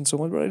attention so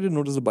much, but I did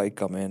notice the bike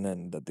come in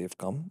and that they've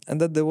come. And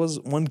that there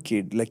was one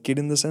kid, like kid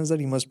in the sense that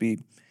he must be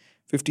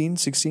 15,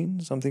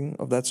 16, something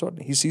of that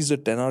sort. He sees the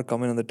 10R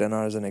come in and the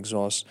 10R is an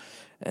exhaust.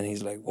 And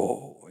he's like,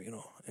 whoa,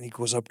 and he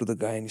goes up to the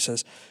guy and he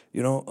says,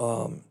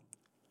 can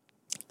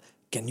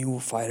you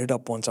fire it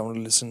up once? I want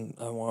to listen.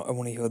 I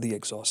want to hear the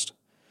exhaust.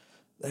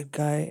 That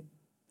guy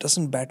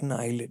doesn't bat an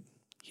eyelid.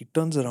 He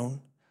turns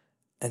around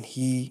and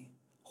he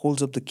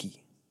holds up the key.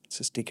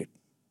 Says, take it,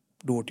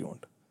 do what you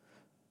want.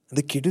 And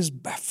the kid is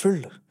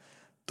baffled.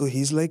 So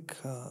he's like,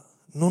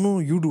 no,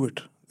 you do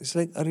it. He's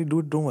like, Ari, do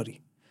it, don't worry.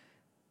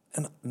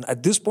 And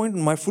at this point,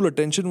 my full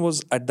attention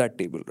was at that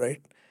table,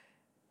 right?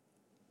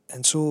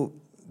 And so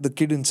the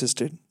kid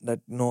insisted that,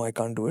 no, I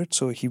can't do it.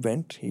 So he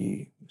went,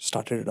 he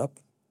started it up.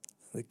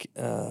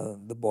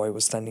 The boy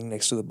was standing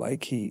next to the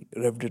bike. He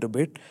revved it a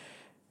bit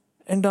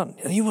and done.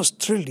 And he was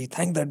thrilled. He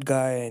thanked that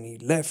guy and he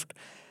left.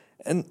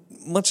 And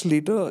much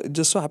later, it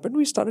just so happened,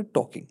 we started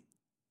talking.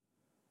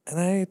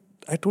 And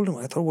I told him,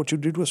 I thought what you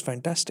did was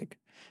fantastic.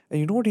 And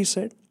you know what he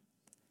said?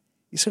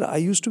 He said, I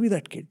used to be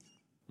that kid.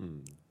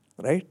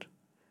 Right?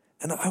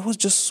 And I was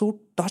just so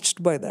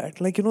touched by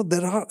that. Like,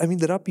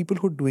 there are people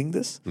who are doing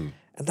this. And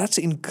that's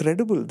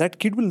incredible. That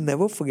kid will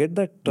never forget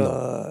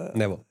that.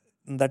 Never.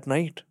 That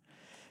night.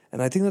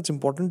 And I think that's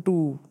important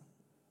to...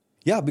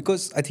 Yeah,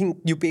 because I think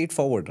you pay it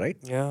forward, right?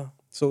 Yeah.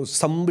 So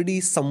somebody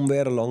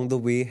somewhere along the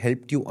way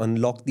helped you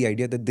unlock the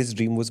idea that this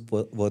dream was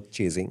worth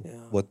chasing,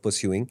 worth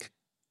pursuing.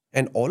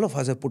 And all of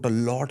us have put a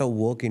lot of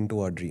work into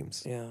our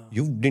dreams. Yeah.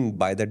 You didn't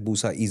buy that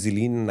Busa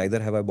easily,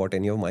 neither have I bought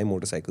any of my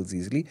motorcycles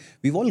easily.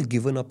 We've all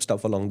given up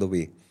stuff along the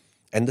way.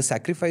 And the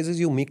sacrifices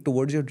you make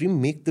towards your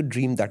dream make the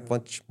dream that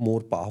much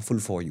more powerful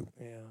for you.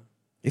 Yeah.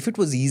 If it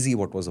was easy,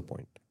 what was the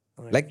point?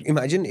 Right. Like,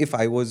 imagine if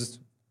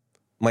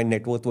my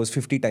net worth was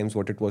 50 times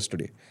what it was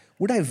today.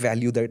 Would I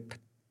value that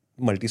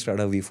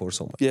Multistrada V4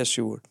 so much? Yes,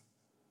 you would.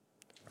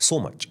 So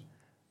much.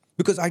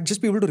 Because I'd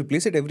just be able to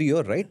replace it every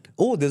year, right?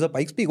 Oh, there's a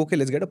Pikes Peak. Okay,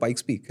 let's get a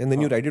Pikes Peak. And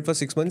then you ride it for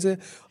 6 months. Say,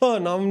 oh,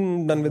 now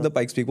I'm done with the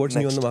Pikes Peak. What's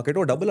new on the market?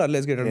 Oh, double R.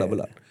 Let's get a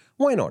double R.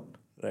 Why not?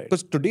 Right.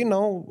 Because today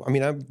now,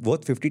 I'm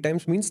worth 50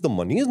 times means the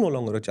money is no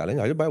longer a challenge.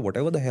 I'll buy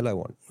whatever the hell I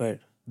want. Right.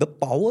 The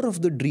power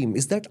of the dream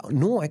is that,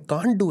 no, I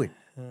can't do it.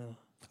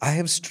 I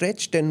have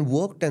stretched and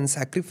worked and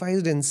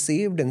sacrificed and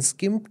saved and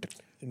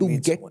skimped to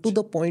get to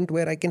the point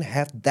where I can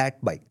have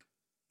that bike.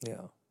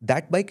 Yeah.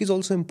 That bike is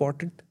also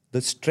important.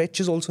 The stretch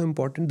is also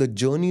important. The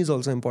journey is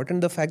also important.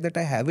 The fact that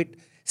I have it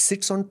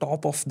sits on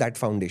top of that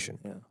foundation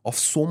of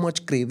so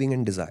much craving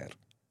and desire.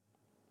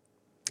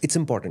 It's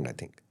important, I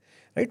think.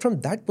 Right?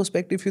 From that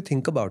perspective, if you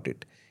think about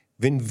it,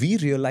 when we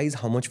realize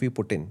how much we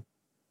put in,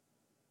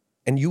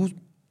 and you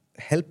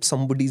help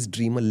somebody's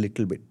dream a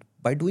little bit,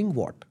 by doing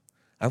what?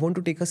 I want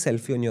to take a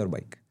selfie on your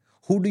bike.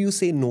 Who do you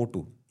say no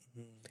to?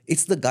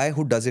 It's the guy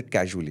who does it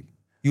casually.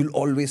 You'll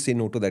always say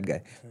no to that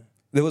guy.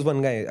 There was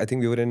one guy, I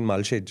think we were in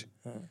Malshej,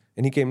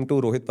 and he came to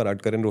Rohit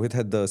Paradkar, and Rohit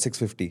had the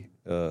 650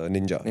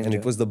 Ninja. And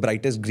it was the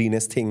brightest,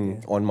 greenest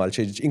thing on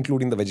Malshej,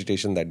 including the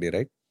vegetation that day,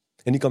 right?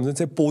 And he comes and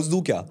says, pose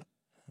do kya?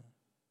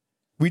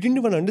 We didn't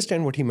even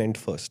understand what he meant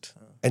first.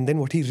 And then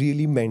what he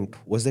really meant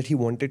was that he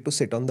wanted to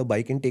sit on the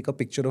bike and take a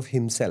picture of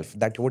himself.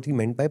 That's what he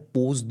meant by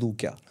pose do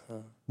kya?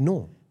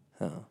 No.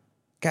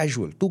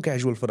 Casual, too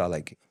casual for our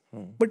liking.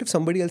 But if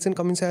somebody else can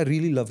come and say, I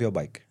really love your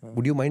bike,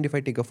 would you mind if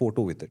I take a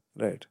photo with it?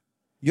 Right.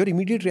 Your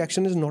immediate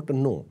reaction is not a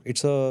no.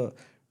 It's a,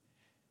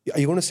 are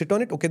you going to sit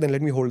on it? Okay, then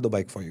let me hold the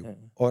bike for you.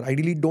 Or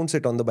ideally, don't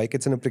sit on the bike.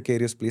 It's in a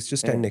precarious place.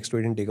 Just stand next to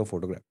it and take a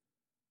photograph.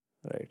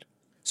 Right.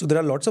 So there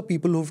are lots of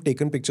people who've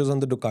taken pictures on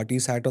the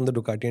Ducati, sat on the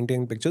Ducati and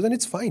taken pictures, and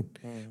it's fine.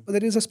 But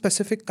there is a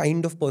specific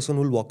kind of person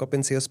who'll walk up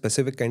and say a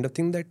specific kind of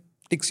thing that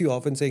ticks you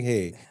off and say,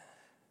 hey.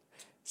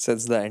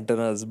 Sets the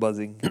antennas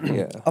buzzing.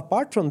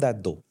 Apart from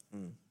that though,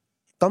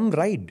 come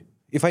ride.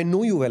 If I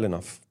know you well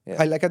enough,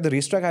 I like at the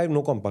racetrack, I have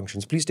no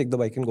compunctions. Please take the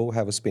bike and go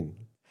have a spin.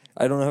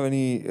 I don't have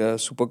any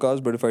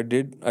supercars, but if I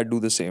did, I'd do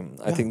the same.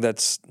 I think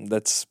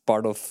that's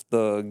part of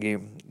the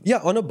game. Yeah,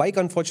 on a bike,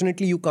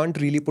 unfortunately, you can't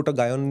really put a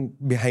guy on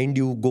behind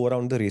you, go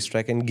around the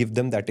racetrack and give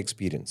them that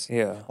experience.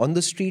 Yeah. On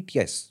the street,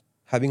 yes,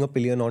 having a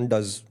pillion on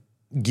does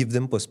give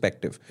them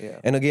perspective. Yeah.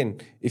 And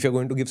again, if you're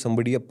going to give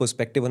somebody a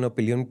perspective on a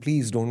pillion,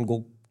 please don't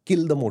go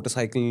kill the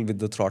motorcycle with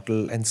the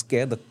throttle and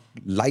scare the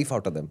life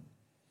out of them.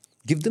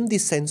 Give them the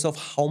sense of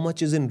how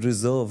much is in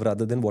reserve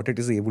rather than what it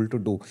is able to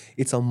do.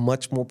 It's a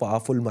much more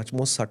powerful, much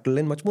more subtle,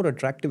 and much more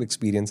attractive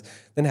experience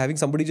than having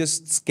somebody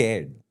just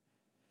scared.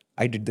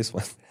 I did this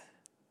one.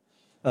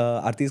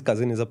 Arti's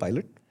cousin is a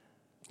pilot.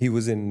 He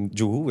was in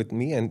Juhu with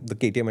me, and the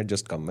KTM had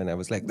just come, and I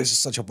was like, "This is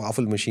such a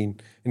powerful machine."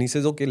 And he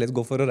says, "Okay, let's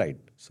go for a ride."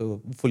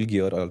 So full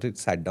gear, all right,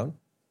 sat down,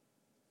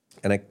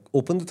 and I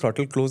opened the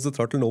throttle, closed the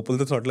throttle, and opened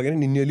the throttle again,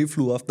 and he nearly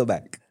flew off the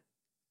back.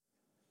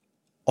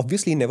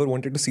 Obviously, he never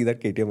wanted to see that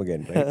KTM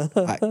again,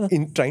 right?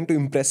 In trying to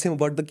impress him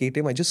about the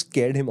KTM, I just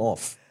scared him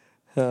off.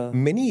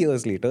 Many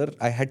years later,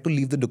 I had to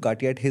leave the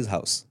Ducati at his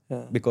house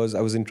because I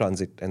was in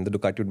transit, and the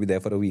Ducati would be there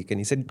for a week. And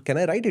he said, "Can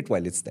I ride it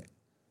while it's there?"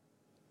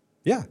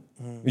 Yeah,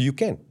 you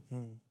can.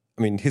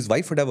 I mean, his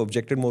wife would have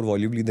objected more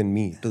volubly than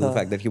me to the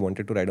fact that he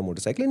wanted to ride a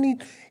motorcycle.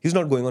 And he's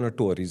not going on a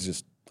tour. He's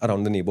just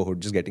around the neighborhood,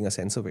 just getting a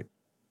sense of it.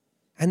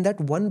 And that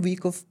 1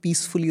 week of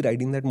peacefully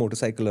riding that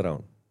motorcycle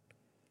around,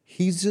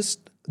 he's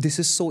just, this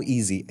is so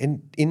easy.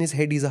 And in his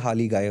head, he's a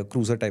Harley guy, a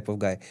cruiser type of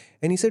guy.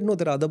 And he said, no,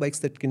 there are other bikes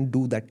that can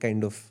do that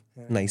kind of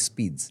nice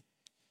speeds.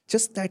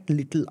 Just that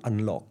little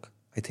unlock,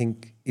 I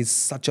think, is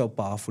such a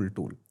powerful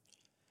tool.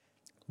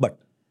 But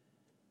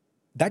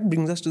that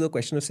brings us to the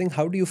question of saying,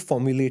 how do you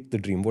formulate the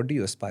dream? What do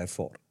you aspire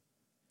for?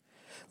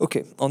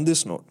 Okay, on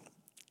this note,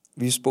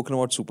 we've spoken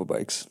about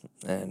superbikes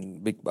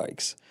and big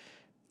bikes.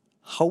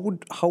 How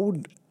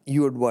would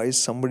you advise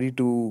somebody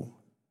to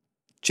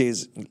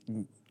chase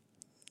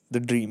the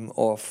dream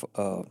of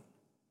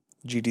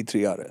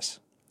GT3 RS?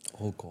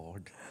 Oh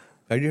God.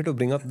 Why do you have to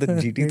bring up the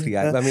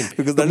GT3? I mean,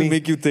 because that'll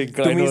make you think.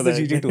 To me, it's the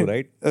GT2,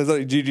 right?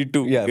 Sorry,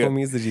 GT2. Yeah, for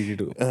me, it's the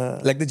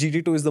GT2. Like the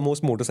GT2 is the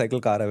most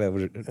motorcycle car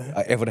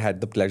I ever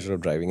had the pleasure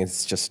of driving.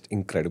 It's just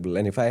incredible.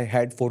 And if I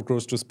had 4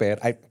 crores to spare,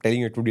 I'm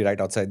telling you, it would be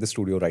right outside the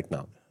studio right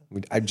now.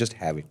 I'd just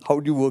have it. How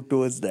do you work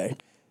towards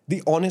that?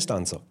 The honest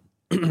answer,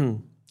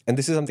 and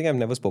this is something I've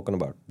never spoken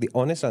about. The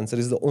honest answer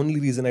is the only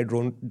reason I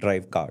don't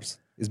drive cars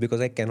is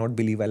because I cannot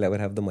believe I'll ever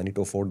have the money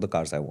to afford the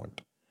cars I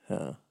want.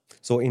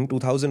 So in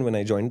 2000, when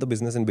I joined the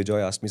business and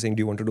Bijoy asked me saying,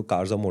 do you want to do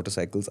cars or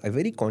motorcycles? I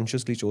very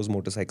consciously chose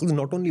motorcycles,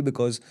 not only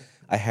because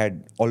I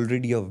had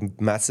already a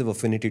massive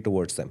affinity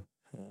towards them,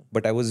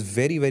 but I was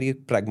very, very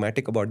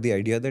pragmatic about the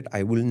idea that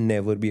I will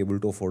never be able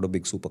to afford a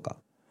big supercar.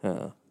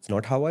 It's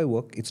not how I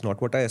work. It's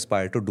not what I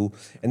aspire to do.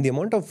 And the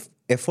amount of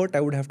effort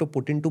I would have to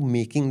put into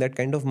making that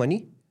kind of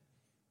money,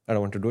 I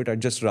don't want to do it.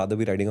 I'd just rather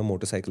be riding a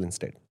motorcycle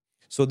instead.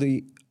 So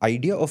the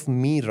idea of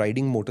me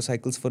riding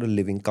motorcycles for a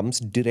living comes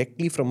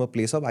directly from a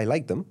place of I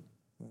like them.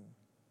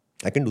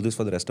 I can do this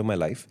for the rest of my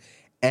life.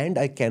 And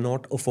I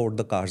cannot afford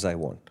the cars I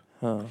want.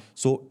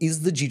 So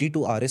is the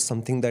GT2 RS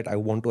something that I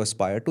want to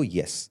aspire to?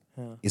 Yes.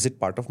 Is it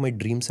part of my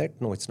dream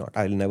set? No, it's not.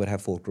 I'll never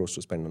have 4 crores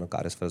to spend on a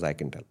car as far as I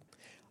can tell.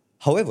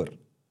 However,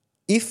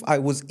 if I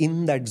was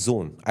in that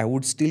zone, I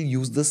would still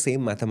use the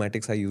same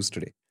mathematics I use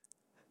today.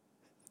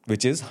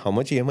 Which is, how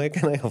much EMI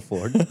can I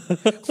afford?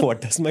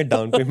 What does my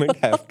down payment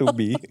have to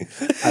be?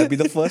 I'll be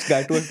the first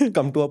guy to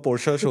come to a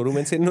Porsche showroom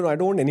and say, no, I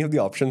don't want any of the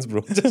options,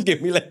 bro. Just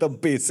give me like a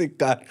basic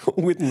car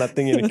with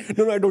nothing in it.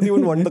 No, I don't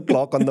even want the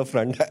clock on the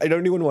front. I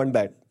don't even want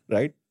that,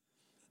 right?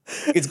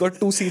 It's got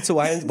 2 seats, so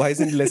why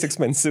isn't it less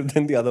expensive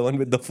than the other one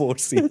with the 4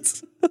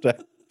 seats, right?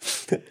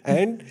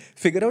 And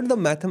figure out the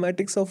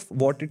mathematics of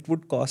what it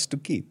would cost to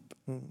keep.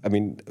 I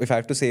mean, if I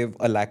have to save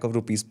a lakh of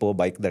rupees per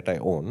bike that I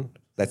own,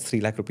 that's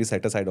 3 lakh rupees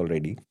set aside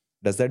already.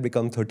 Does that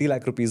become 30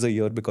 lakh rupees a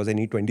year because I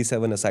need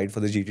 27 aside for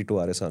the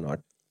GT2 RS or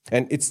not?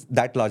 And it's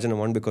that large an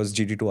amount because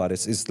GT2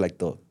 RS is like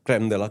the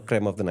creme de la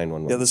creme of the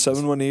 911. Yeah, the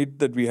 718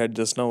 that we had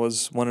just now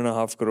was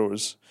 1.5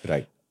 crores.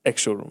 Right.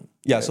 Ex-showroom.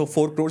 Yeah, so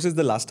 4 crores is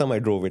the last time I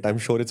drove it. I'm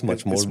sure it's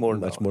much more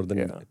than...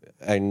 Yeah.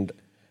 And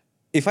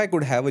if I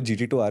could have a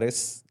GT2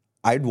 RS,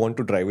 I'd want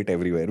to drive it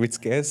everywhere, which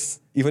scares...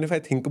 Even if I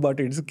think about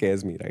it, it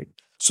scares me, right?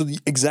 So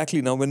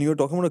exactly, now when you're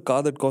talking about a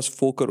car that costs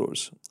 4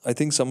 crores, I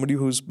think somebody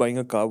who's buying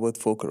a car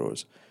worth 4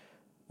 crores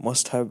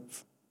must have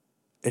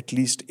at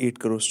least 8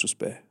 crores to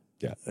spare.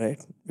 Yeah. Right?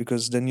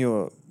 Because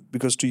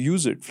to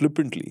use it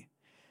flippantly,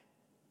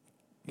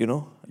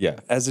 Yeah.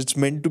 as it's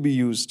meant to be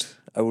used,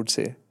 I would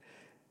say,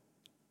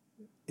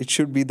 it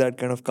should be that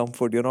kind of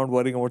comfort. You're not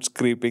worrying about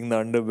scraping the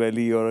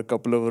underbelly or a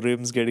couple of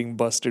rims getting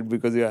busted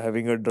because you're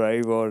having a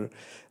drive or,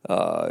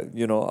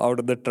 out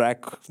of the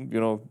track,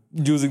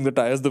 using the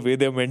tires the way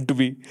they're meant to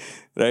be,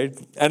 right?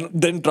 And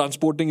then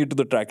transporting it to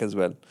the track as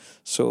well.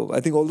 So I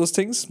think all those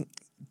things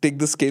take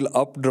the scale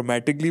up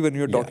dramatically when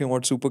you're talking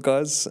about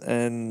supercars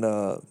and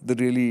the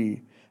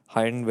really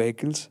high-end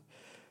vehicles.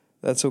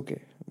 That's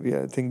okay.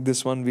 Yeah, I think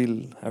this one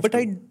we'll have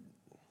to...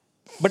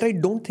 But I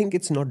don't think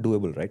it's not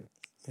doable, right?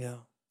 Yeah.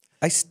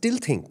 I still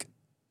think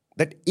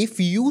that if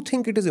you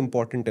think it is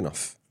important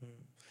enough,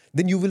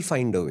 then you will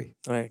find a way.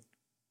 Right.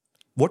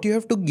 What you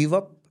have to give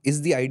up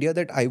is the idea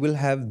that I will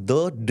have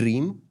the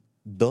dream,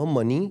 the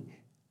money,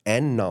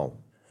 and now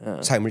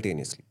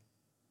simultaneously.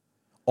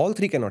 All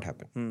three cannot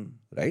happen,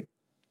 right?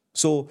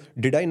 So,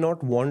 did I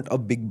not want a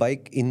big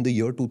bike in the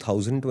year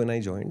 2000 when I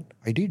joined?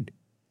 I did.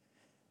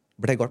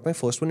 But I got my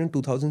first one in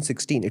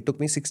 2016. It took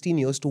me 16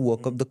 years to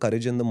work up the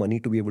courage and the money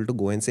to be able to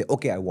go and say,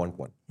 okay, I want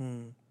one.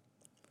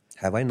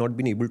 Have I not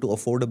been able to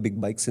afford a big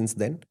bike since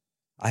then?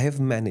 I have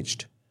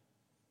managed.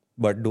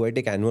 But do I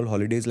take annual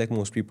holidays like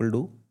most people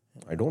do?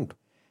 I don't.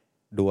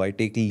 Do I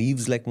take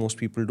leaves like most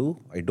people do?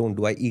 I don't.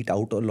 Do I eat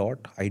out a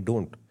lot? I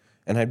don't.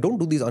 And I don't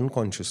do these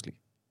unconsciously.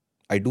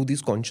 I do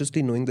these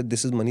consciously knowing that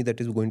this is money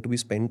that is going to be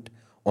spent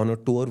on a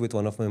tour with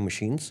one of my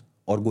machines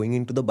or going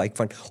into the bike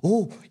fund.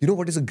 Oh, you know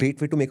what is a great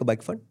way to make a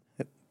bike fund?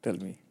 Tell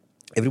me.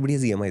 Everybody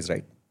has EMIs,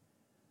 right?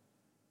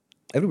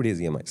 Everybody has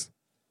EMIs.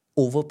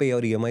 Overpay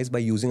your EMIs by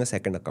using a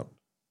second account.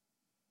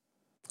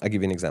 I'll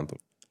give you an example.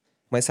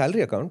 My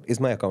salary account is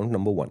my account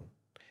number 1.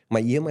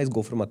 My EMIs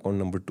go from account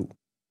number 2.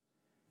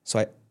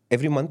 So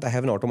every month I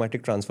have an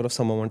automatic transfer of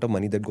some amount of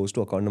money that goes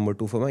to account number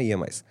 2 for my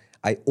EMIs.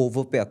 I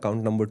overpay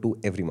account number 2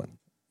 every month.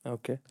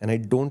 Okay. And I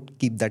don't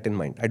keep that in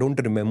mind. I don't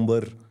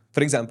remember.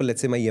 For example,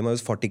 let's say my EMI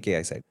was 40K,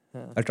 I said.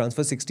 I'll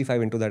transfer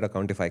 65 into that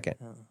account if I can.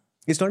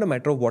 It's not a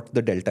matter of what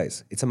the delta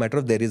is. It's a matter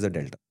of there is a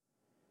delta.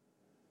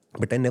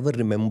 But I never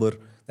remember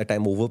that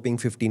I'm overpaying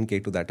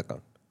 15K to that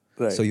account.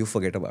 Right. So you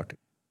forget about it.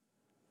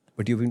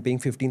 But you've been paying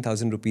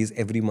 15,000 rupees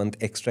every month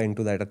extra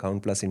into that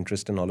account plus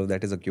interest and all of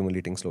that is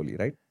accumulating slowly,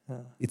 right?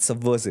 It's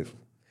subversive.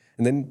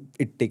 And then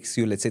it takes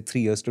you, let's say,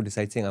 3 years to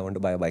decide saying, I want to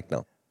buy a bike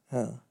now.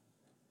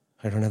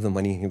 I don't have the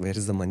money. Where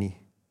is the money?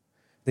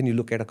 Then you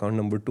look at account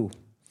number 2.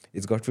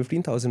 It's got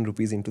 15,000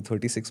 rupees into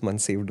 36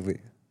 months saved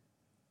away.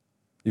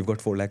 You've got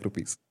 4 lakh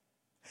rupees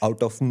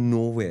out of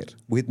nowhere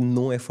with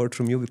no effort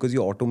from you because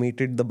you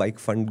automated the bike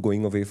fund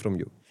going away from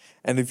you.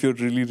 And if you're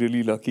really,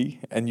 really lucky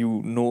and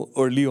you know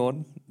early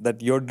on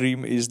that your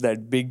dream is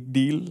that big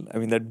deal,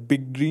 that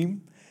big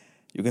dream,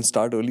 you can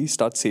start early,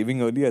 start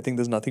saving early. I think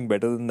there's nothing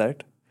better than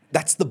that.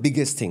 That's the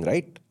biggest thing,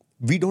 right?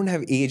 We don't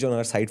have age on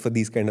our side for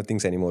these kind of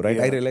things anymore, right?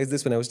 Yeah. I realized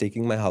this when I was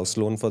taking my house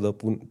loan for the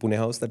Pune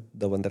house,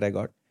 the one that I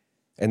got.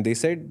 And they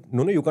said,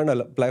 no, you can't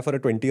apply for a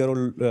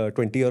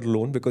 20-year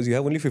loan because you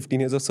have only 15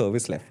 years of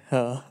service left.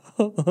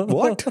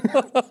 What?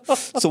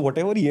 So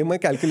whatever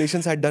EMI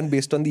calculations I had done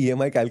based on the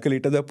EMI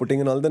calculator they're putting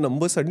in all the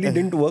numbers suddenly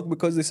didn't work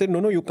because they said,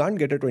 no, you can't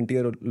get a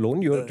 20-year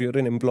loan. You're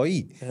an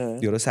employee.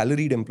 You're a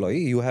salaried employee.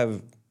 You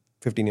have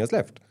 15 years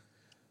left.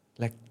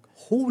 Like,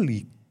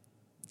 holy,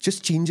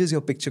 just changes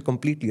your picture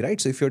completely, right?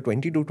 So if you're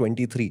 20 to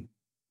 23,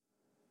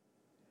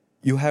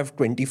 you have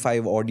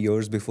 25 odd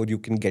years before you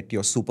can get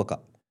your supercar.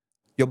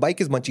 Your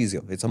bike is much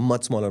easier. It's a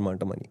much smaller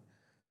amount of money.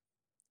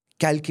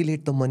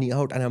 Calculate the money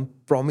out and I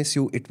promise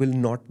you it will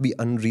not be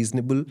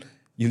unreasonable.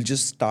 You'll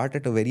just start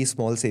at a very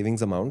small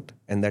savings amount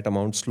and that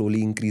amount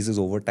slowly increases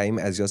over time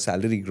as your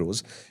salary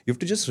grows. You have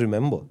to just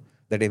remember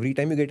that every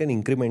time you get an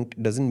increment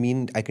doesn't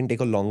mean I can take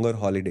a longer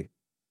holiday.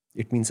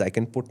 It means I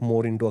can put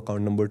more into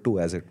account number 2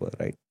 as it were,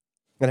 right?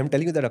 And I'm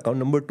telling you that account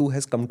number 2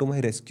 has come to my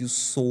rescue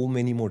so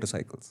many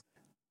motorcycles.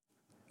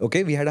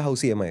 Okay, we had a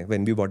house EMI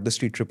when we bought the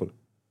Street Triple.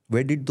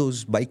 Where did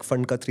those bike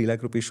fund ka 3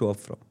 lakh rupees show up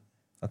from?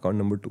 Account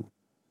number 2.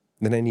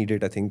 Then I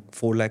needed, I think,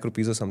 4 lakh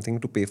rupees or something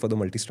to pay for the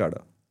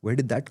Multistrada. Where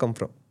did that come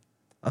from?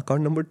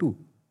 Account number 2.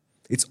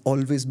 It's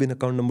always been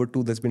account number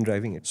 2 that's been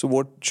driving it. So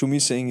what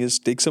Shumi's saying is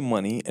take some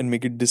money and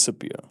make it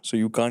disappear so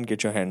you can't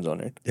get your hands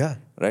on it. Yeah.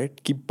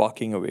 Right? Keep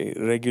parking away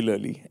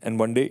regularly and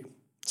one day,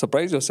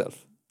 surprise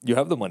yourself. You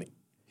have the money.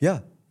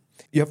 Yeah.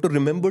 You have to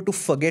remember to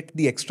forget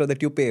the extra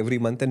that you pay every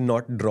month and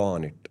not draw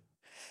on it.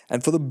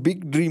 And for the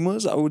big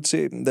dreamers, I would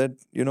say that,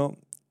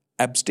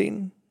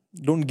 abstain,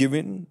 don't give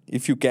in.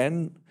 If you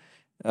can,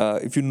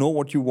 if you know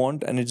what you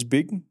want and it's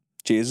big,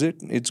 chase it.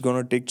 It's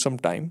going to take some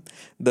time.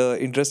 The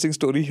interesting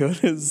story here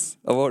is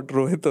about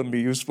Rohit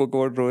only. You spoke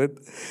about Rohit.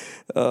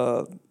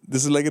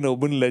 This is like an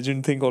urban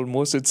legend thing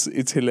almost.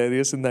 It's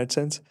hilarious in that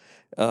sense.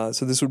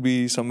 So this would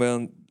be somewhere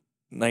on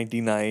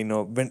 99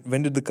 or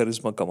when did the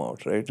Charisma come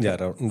out, right? Yeah,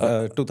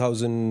 around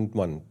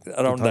 2001.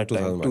 Around that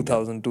time,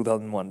 2001,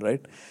 2001,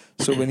 right?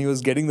 So when he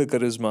was getting the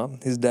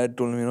Charisma, his dad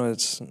told him,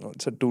 it's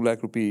a 2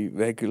 lakh rupee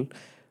vehicle.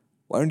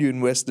 Why don't you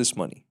invest this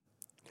money,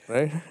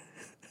 right?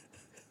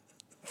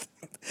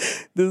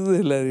 This is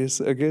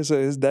hilarious. Okay, so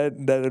his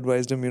dad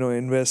advised him,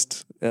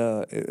 invest.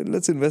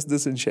 Let's invest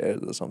this in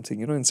shares or something.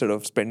 Instead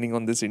of spending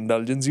on this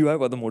indulgence, you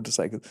have other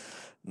motorcycles.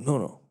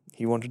 No,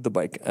 he wanted the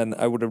bike, and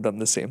I would have done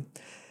the same.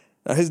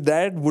 His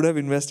dad would have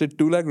invested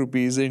 2 lakh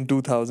rupees in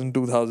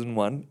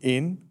 2001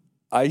 in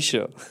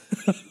Aisha.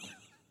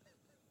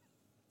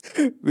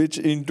 Which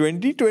in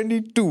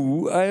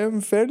 2022, I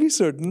am fairly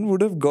certain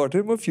would have got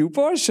him a few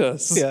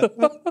Porsches. Yeah,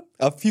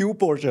 a few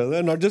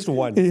Porsches, not just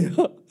one.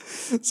 Yeah.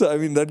 So,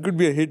 that could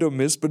be a hit or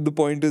miss. But the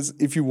point is,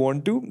 if you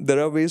want to, there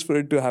are ways for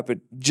it to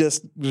happen.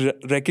 Just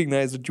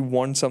recognize that you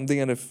want something.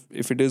 And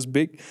if it is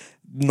big,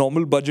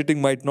 normal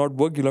budgeting might not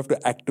work. You'll have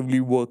to actively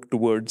work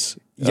towards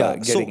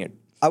getting it.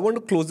 I want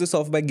to close this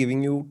off by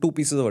giving you two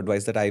pieces of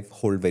advice that I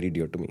hold very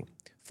dear to me.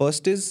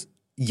 First is,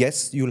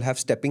 yes, you'll have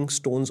stepping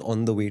stones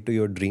on the way to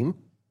your dream,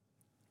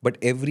 but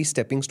every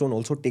stepping stone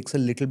also takes a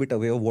little bit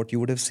away of what you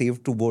would have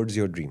saved towards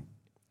your dream.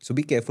 So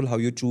be careful how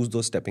you choose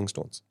those stepping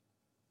stones.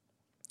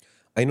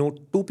 I know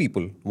two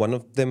people, one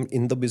of them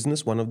in the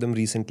business, one of them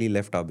recently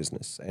left our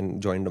business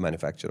and joined a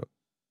manufacturer,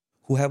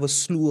 who have a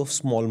slew of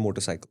small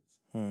motorcycles.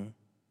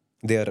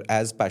 They are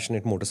as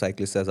passionate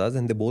motorcyclists as us,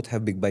 and they both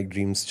have big bike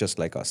dreams just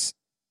like us.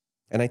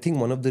 And I think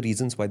one of the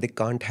reasons why they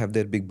can't have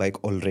their big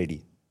bike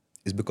already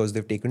is because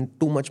they've taken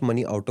too much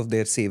money out of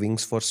their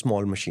savings for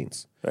small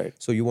machines. Right.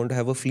 So you want to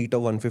have a fleet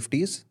of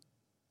 150s,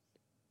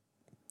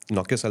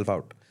 knock yourself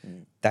out.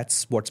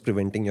 That's what's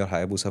preventing your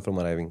Hayabusa from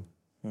arriving.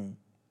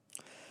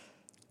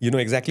 You know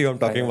exactly what I'm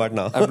talking about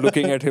now. I'm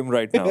looking at him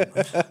right now.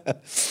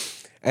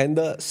 And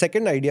the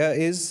second idea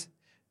is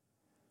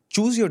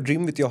choose your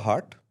dream with your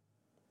heart,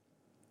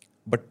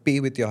 but pay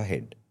with your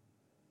head.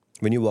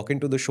 When you walk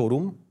into the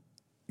showroom,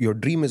 your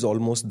dream is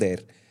almost there.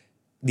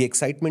 The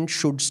excitement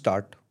should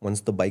start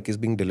once the bike is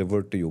being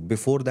delivered to you.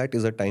 Before that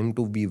is a time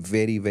to be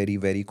very, very,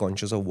 very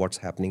conscious of what's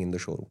happening in the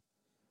showroom.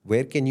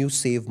 Where can you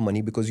save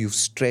money because you've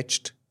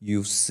stretched,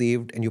 you've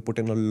saved, and you put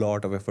in a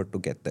lot of effort to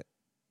get there,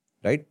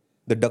 right?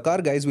 The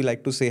Dakar guys, we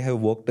like to say, have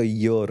worked a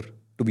year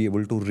to be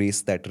able to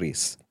race that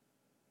race.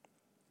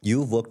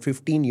 You've worked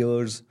 15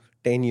 years,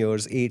 10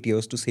 years, 8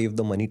 years to save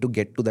the money to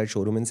get to that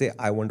showroom and say,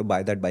 I want to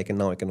buy that bike and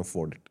now I can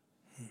afford it.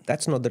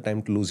 That's not the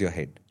time to lose your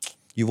head.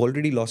 You've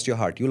already lost your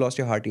heart. You lost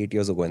your heart 8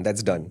 years ago and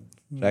that's done,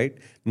 right?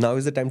 Now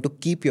is the time to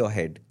keep your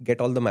head, get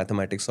all the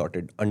mathematics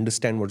sorted,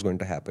 understand what's going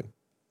to happen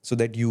so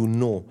that you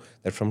know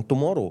that from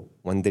tomorrow,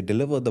 when they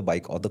deliver the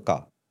bike or the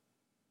car,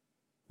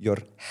 your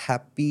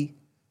happy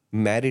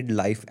married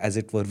life, as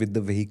it were, with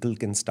the vehicle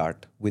can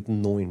start with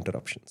no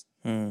interruptions.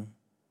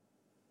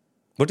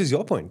 What is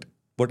your point?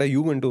 What do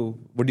you want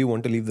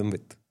to leave them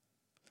with?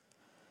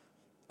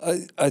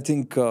 I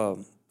think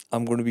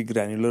I'm going to be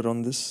granular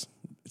on this.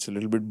 It's a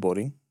little bit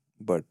boring,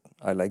 but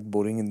I like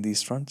boring in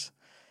these fronts.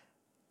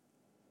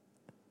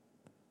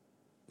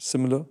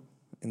 Similar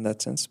in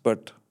that sense,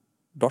 but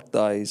dot the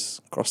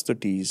I's, cross the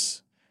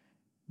T's.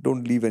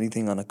 Don't leave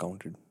anything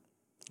unaccounted,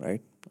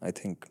 right? I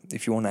think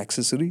if you want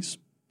accessories,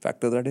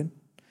 factor that in.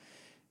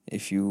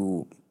 If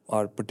you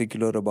are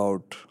particular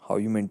about how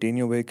you maintain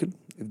your vehicle,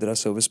 if there are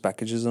service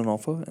packages on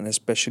offer, and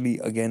especially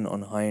again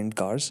on high-end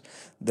cars,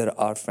 there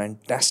are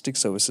fantastic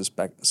service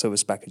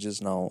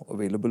packages now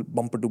available,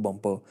 bumper to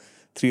bumper,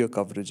 3-year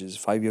coverages,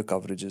 5-year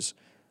coverages.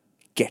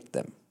 Get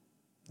them.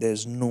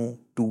 There's no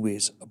two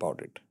ways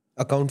about it.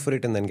 Account for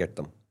it and then get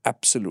them.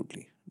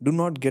 Absolutely. Do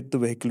not get the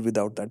vehicle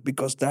without that,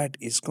 because that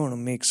is going to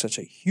make such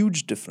a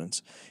huge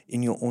difference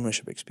in your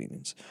ownership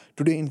experience.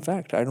 Today, in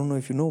fact, I don't know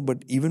if you know,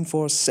 but even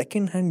for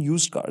second-hand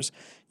used cars,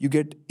 you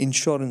get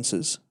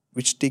insurances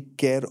which take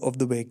care of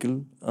the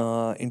vehicle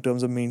in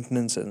terms of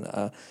maintenance. And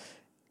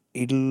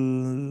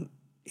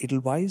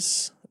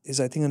Edelweiss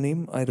is, I think, a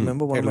name. I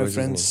remember one of my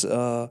friends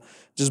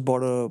just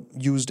bought a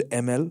used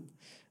ML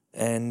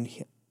and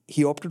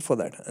he opted for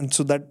that. And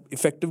so that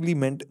effectively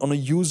meant on a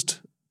used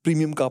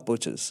premium car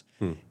purchase,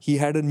 he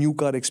had a new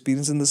car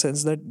experience in the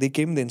sense that they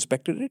came, they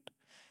inspected it,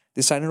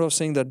 they signed it off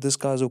saying that this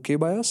car is okay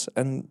by us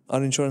and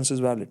our insurance is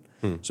valid.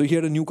 So he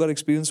had a new car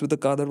experience with a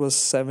car that was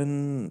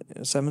seven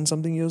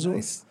something years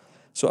old.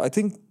 So I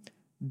think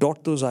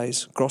dot those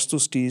I's, cross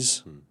those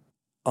T's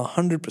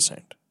 100%.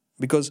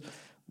 Because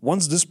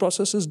once this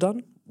process is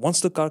done,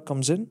 once the car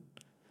comes in,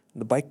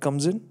 the bike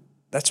comes in,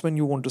 that's when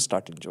you want to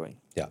start enjoying.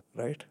 Yeah.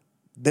 Right?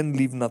 Then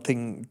leave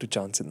nothing to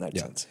chance in that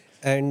sense.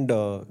 And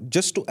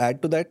just to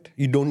add to that,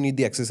 you don't need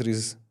the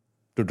accessories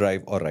to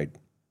drive or ride.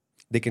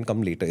 They can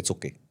come later. It's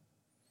okay.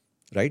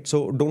 Right?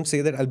 So don't say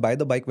that I'll buy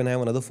the bike when I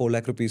have another 4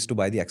 lakh rupees to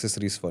buy the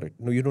accessories for it.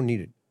 No, you don't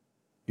need it.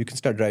 You can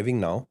start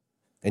driving now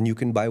and you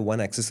can buy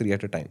one accessory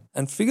at a time.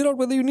 And figure out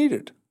whether you need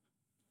it.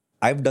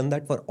 I've done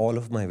that for all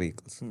of my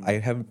vehicles. I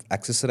have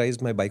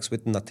accessorized my bikes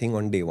with nothing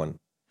on day one.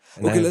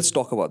 And Okay, let's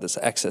talk about this.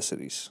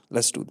 Accessories.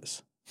 Let's do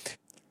this.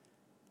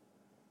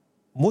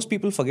 Most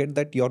people forget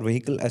that your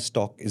vehicle as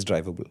stock is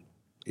drivable,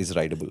 is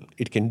rideable.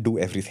 It can do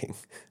everything.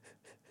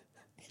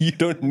 You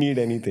don't need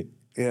anything.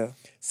 Yeah.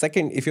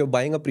 Second, if you're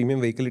buying a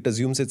premium vehicle, it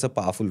assumes it's a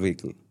powerful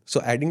vehicle.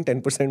 So adding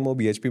 10% more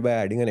BHP by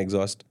adding an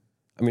exhaust,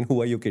 I mean,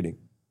 who are you kidding?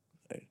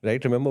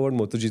 Right? Remember what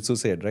Motujitsu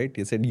said, right?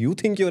 He said, you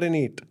think you're an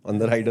 8 on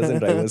the riders and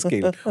drivers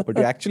scale, but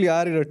you actually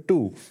are in a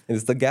 2. And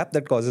it's the gap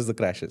that causes the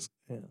crashes.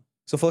 Yeah.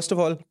 So first of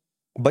all,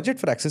 budget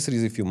for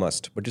accessories if you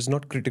must, but it's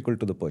not critical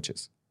to the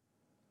purchase.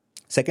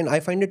 Second, I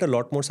find it a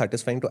lot more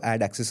satisfying to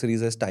add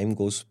accessories as time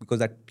goes because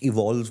that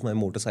evolves my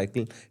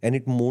motorcycle and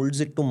it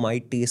molds it to my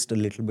taste a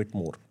little bit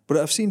more. But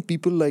I've seen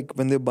people like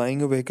when they're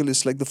buying a vehicle,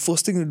 it's like the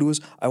first thing they do is,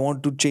 I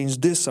want to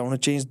change this, I want to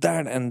change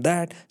that and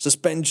that,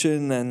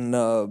 suspension and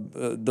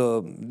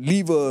the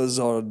levers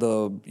or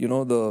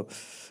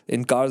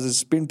in cars is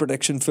spin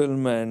protection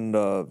film and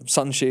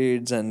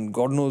sunshades and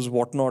God knows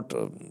what not.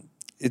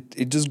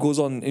 It just goes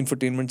on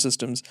infotainment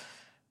systems.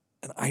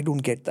 And I don't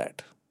get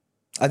that.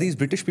 Are these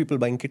British people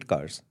buying kit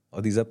cars?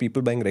 Or these are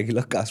people buying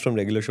regular cars from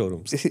regular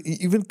showrooms?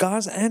 Even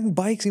cars and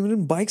bikes, even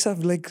in bikes,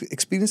 I've like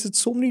experienced it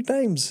so many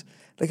times.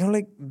 Like I'm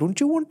like, don't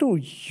you want to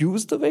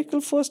use the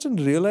vehicle first and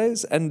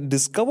realize and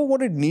discover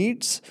what it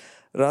needs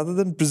rather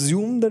than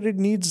presume that it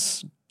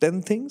needs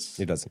 10 things?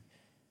 It doesn't.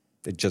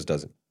 It just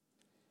doesn't.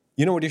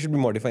 You know what you should be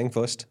modifying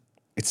first?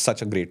 It's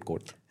such a great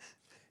quote.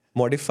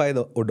 Modify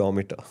the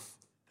odometer.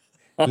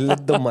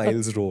 Let the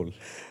miles roll.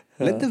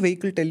 Let the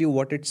vehicle tell you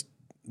what it's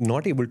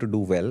not able to do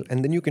well,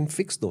 and then you can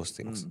fix those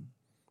things.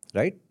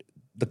 Right?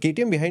 The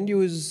KTM behind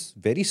you is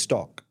very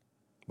stock,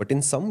 but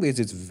in some ways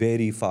it's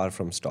very far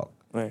from stock.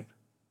 Right.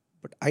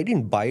 But I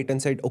didn't buy it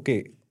and said,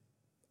 okay,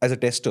 as a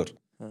tester,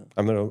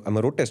 I'm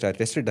a road tester, I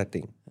tested that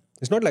thing.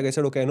 It's not like I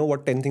said, okay, I know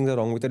what 10 things are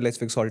wrong with it, let's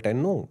fix all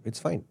 10. No, it's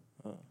fine.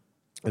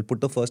 I'll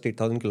put the first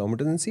 8,000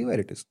 kilometers and see where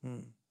it is.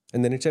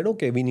 And then it said,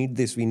 okay, we need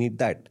this, we need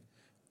that.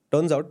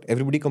 Turns out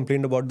everybody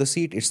complained about the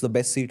seat. It's the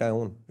best seat I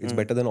own. It's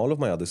better than all of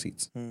my other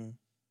seats.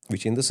 We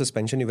changed the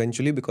suspension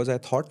eventually because I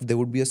thought there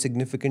would be a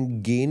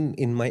significant gain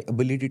in my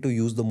ability to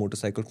use the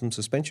motorcycle from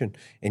suspension.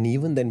 And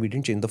even then, we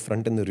didn't change the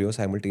front and the rear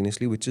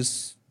simultaneously, which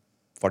is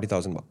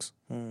 40,000 bucks.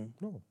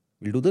 No,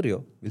 we'll do the rear.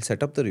 We'll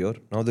set up the rear.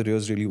 Now the rear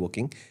is really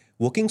working.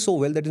 Working so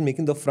well that is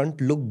making the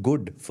front look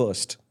good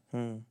first.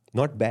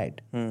 Not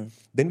bad.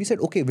 Then we said,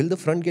 okay, will the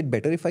front get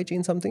better if I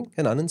change something?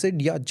 And Anand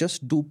said, yeah,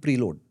 just do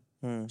preload.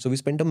 So we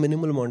spent a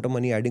minimal amount of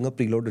money adding a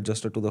preload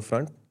adjuster to the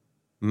front.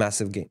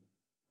 Massive gain.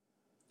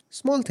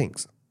 Small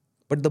things.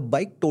 But the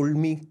bike told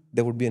me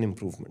there would be an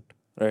improvement.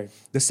 Right.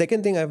 The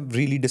second thing I've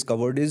really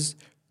discovered is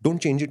don't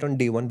change it on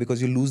day one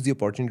because you lose the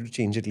opportunity to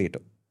change it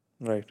later.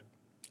 Right.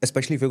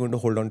 Especially if you're going to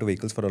hold on to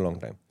vehicles for a long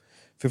time.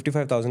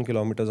 55,000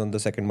 kilometers on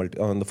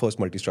the first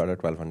multi-strada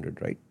at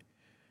 1200, right?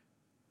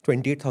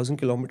 28,000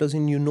 kilometers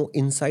and you know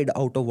inside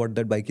out of what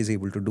that bike is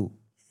able to do.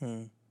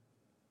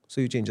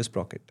 So you change a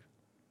sprocket.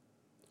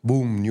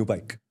 Boom, new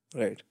bike.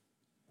 Right.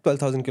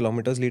 12,000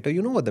 kilometers later,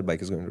 you know what that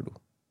bike is going to do.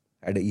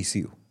 Add a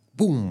ECU.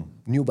 Boom,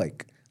 new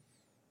bike.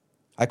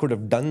 I could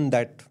have done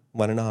that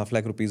 1.5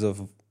 lakh rupees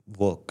of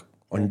work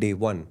on day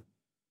one.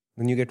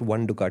 Then you get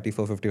one Ducati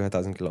for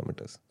 55,000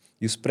 kilometers.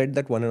 You spread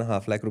that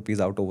 1.5 lakh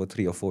rupees out over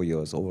 3 or 4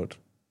 years, over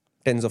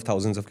tens of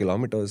thousands of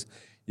kilometers.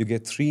 You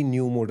get 3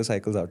 new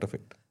motorcycles out of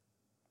it.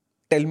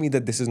 Tell me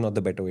that this is not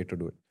the better way to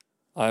do it.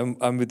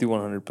 I'm with you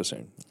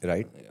 100%.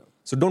 Right? Yeah.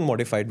 So don't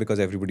modify it because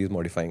everybody is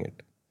modifying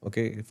it.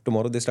 Okay? If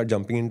tomorrow they start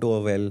jumping into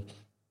a well,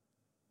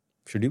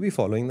 should you be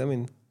following them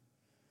in?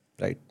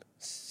 Right?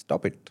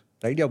 Stop it.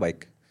 Ride your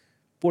bike.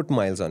 Put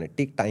miles on it.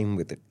 Take time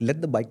with it.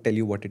 Let the bike tell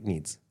you what it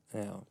needs.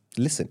 Yeah.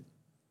 Listen.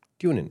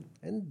 Tune in.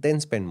 And then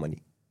spend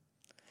money.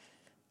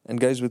 And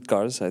guys, with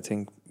cars, I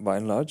think by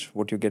and large,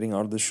 what you're getting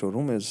out of the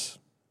showroom is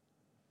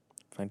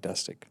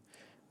fantastic.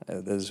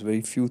 There's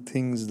very few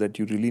things that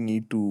you really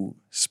need to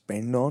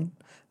spend on.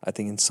 I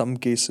think in some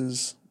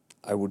cases,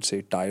 I would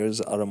say tires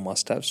are a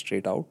must-have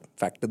straight out.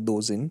 Factor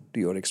those in to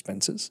your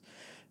expenses.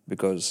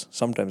 Because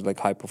sometimes like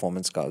high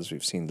performance cars,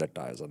 we've seen that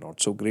tires are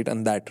not so great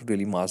and that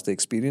really masks the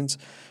experience.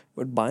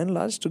 But by and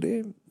large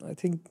today, I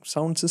think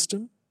sound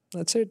system,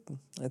 that's it.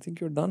 I think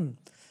you're done.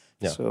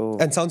 Yeah. So,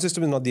 and sound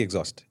system is not the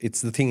exhaust.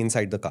 It's the thing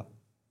inside the car.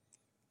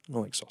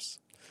 no exhaust.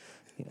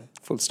 Yeah,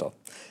 full stop.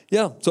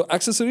 Yeah, so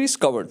accessories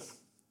covered.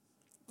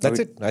 That's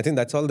it. I think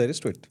that's all there is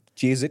to it.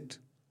 Chase it.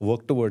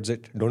 Work towards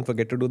it. Don't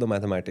forget to do the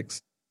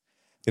mathematics.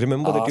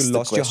 Remember that you Ask the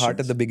lost your heart at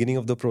questions. the beginning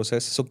of the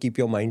process, so keep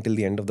your mind till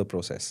the end of the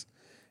process.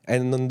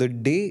 And on the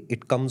day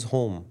it comes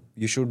home,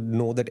 you should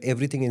know that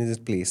everything is in its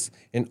place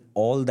and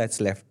all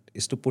that's left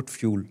is to put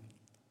fuel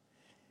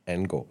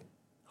and go.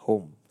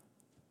 Home.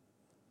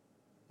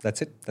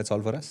 That's it. That's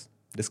all for us.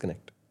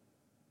 Disconnect.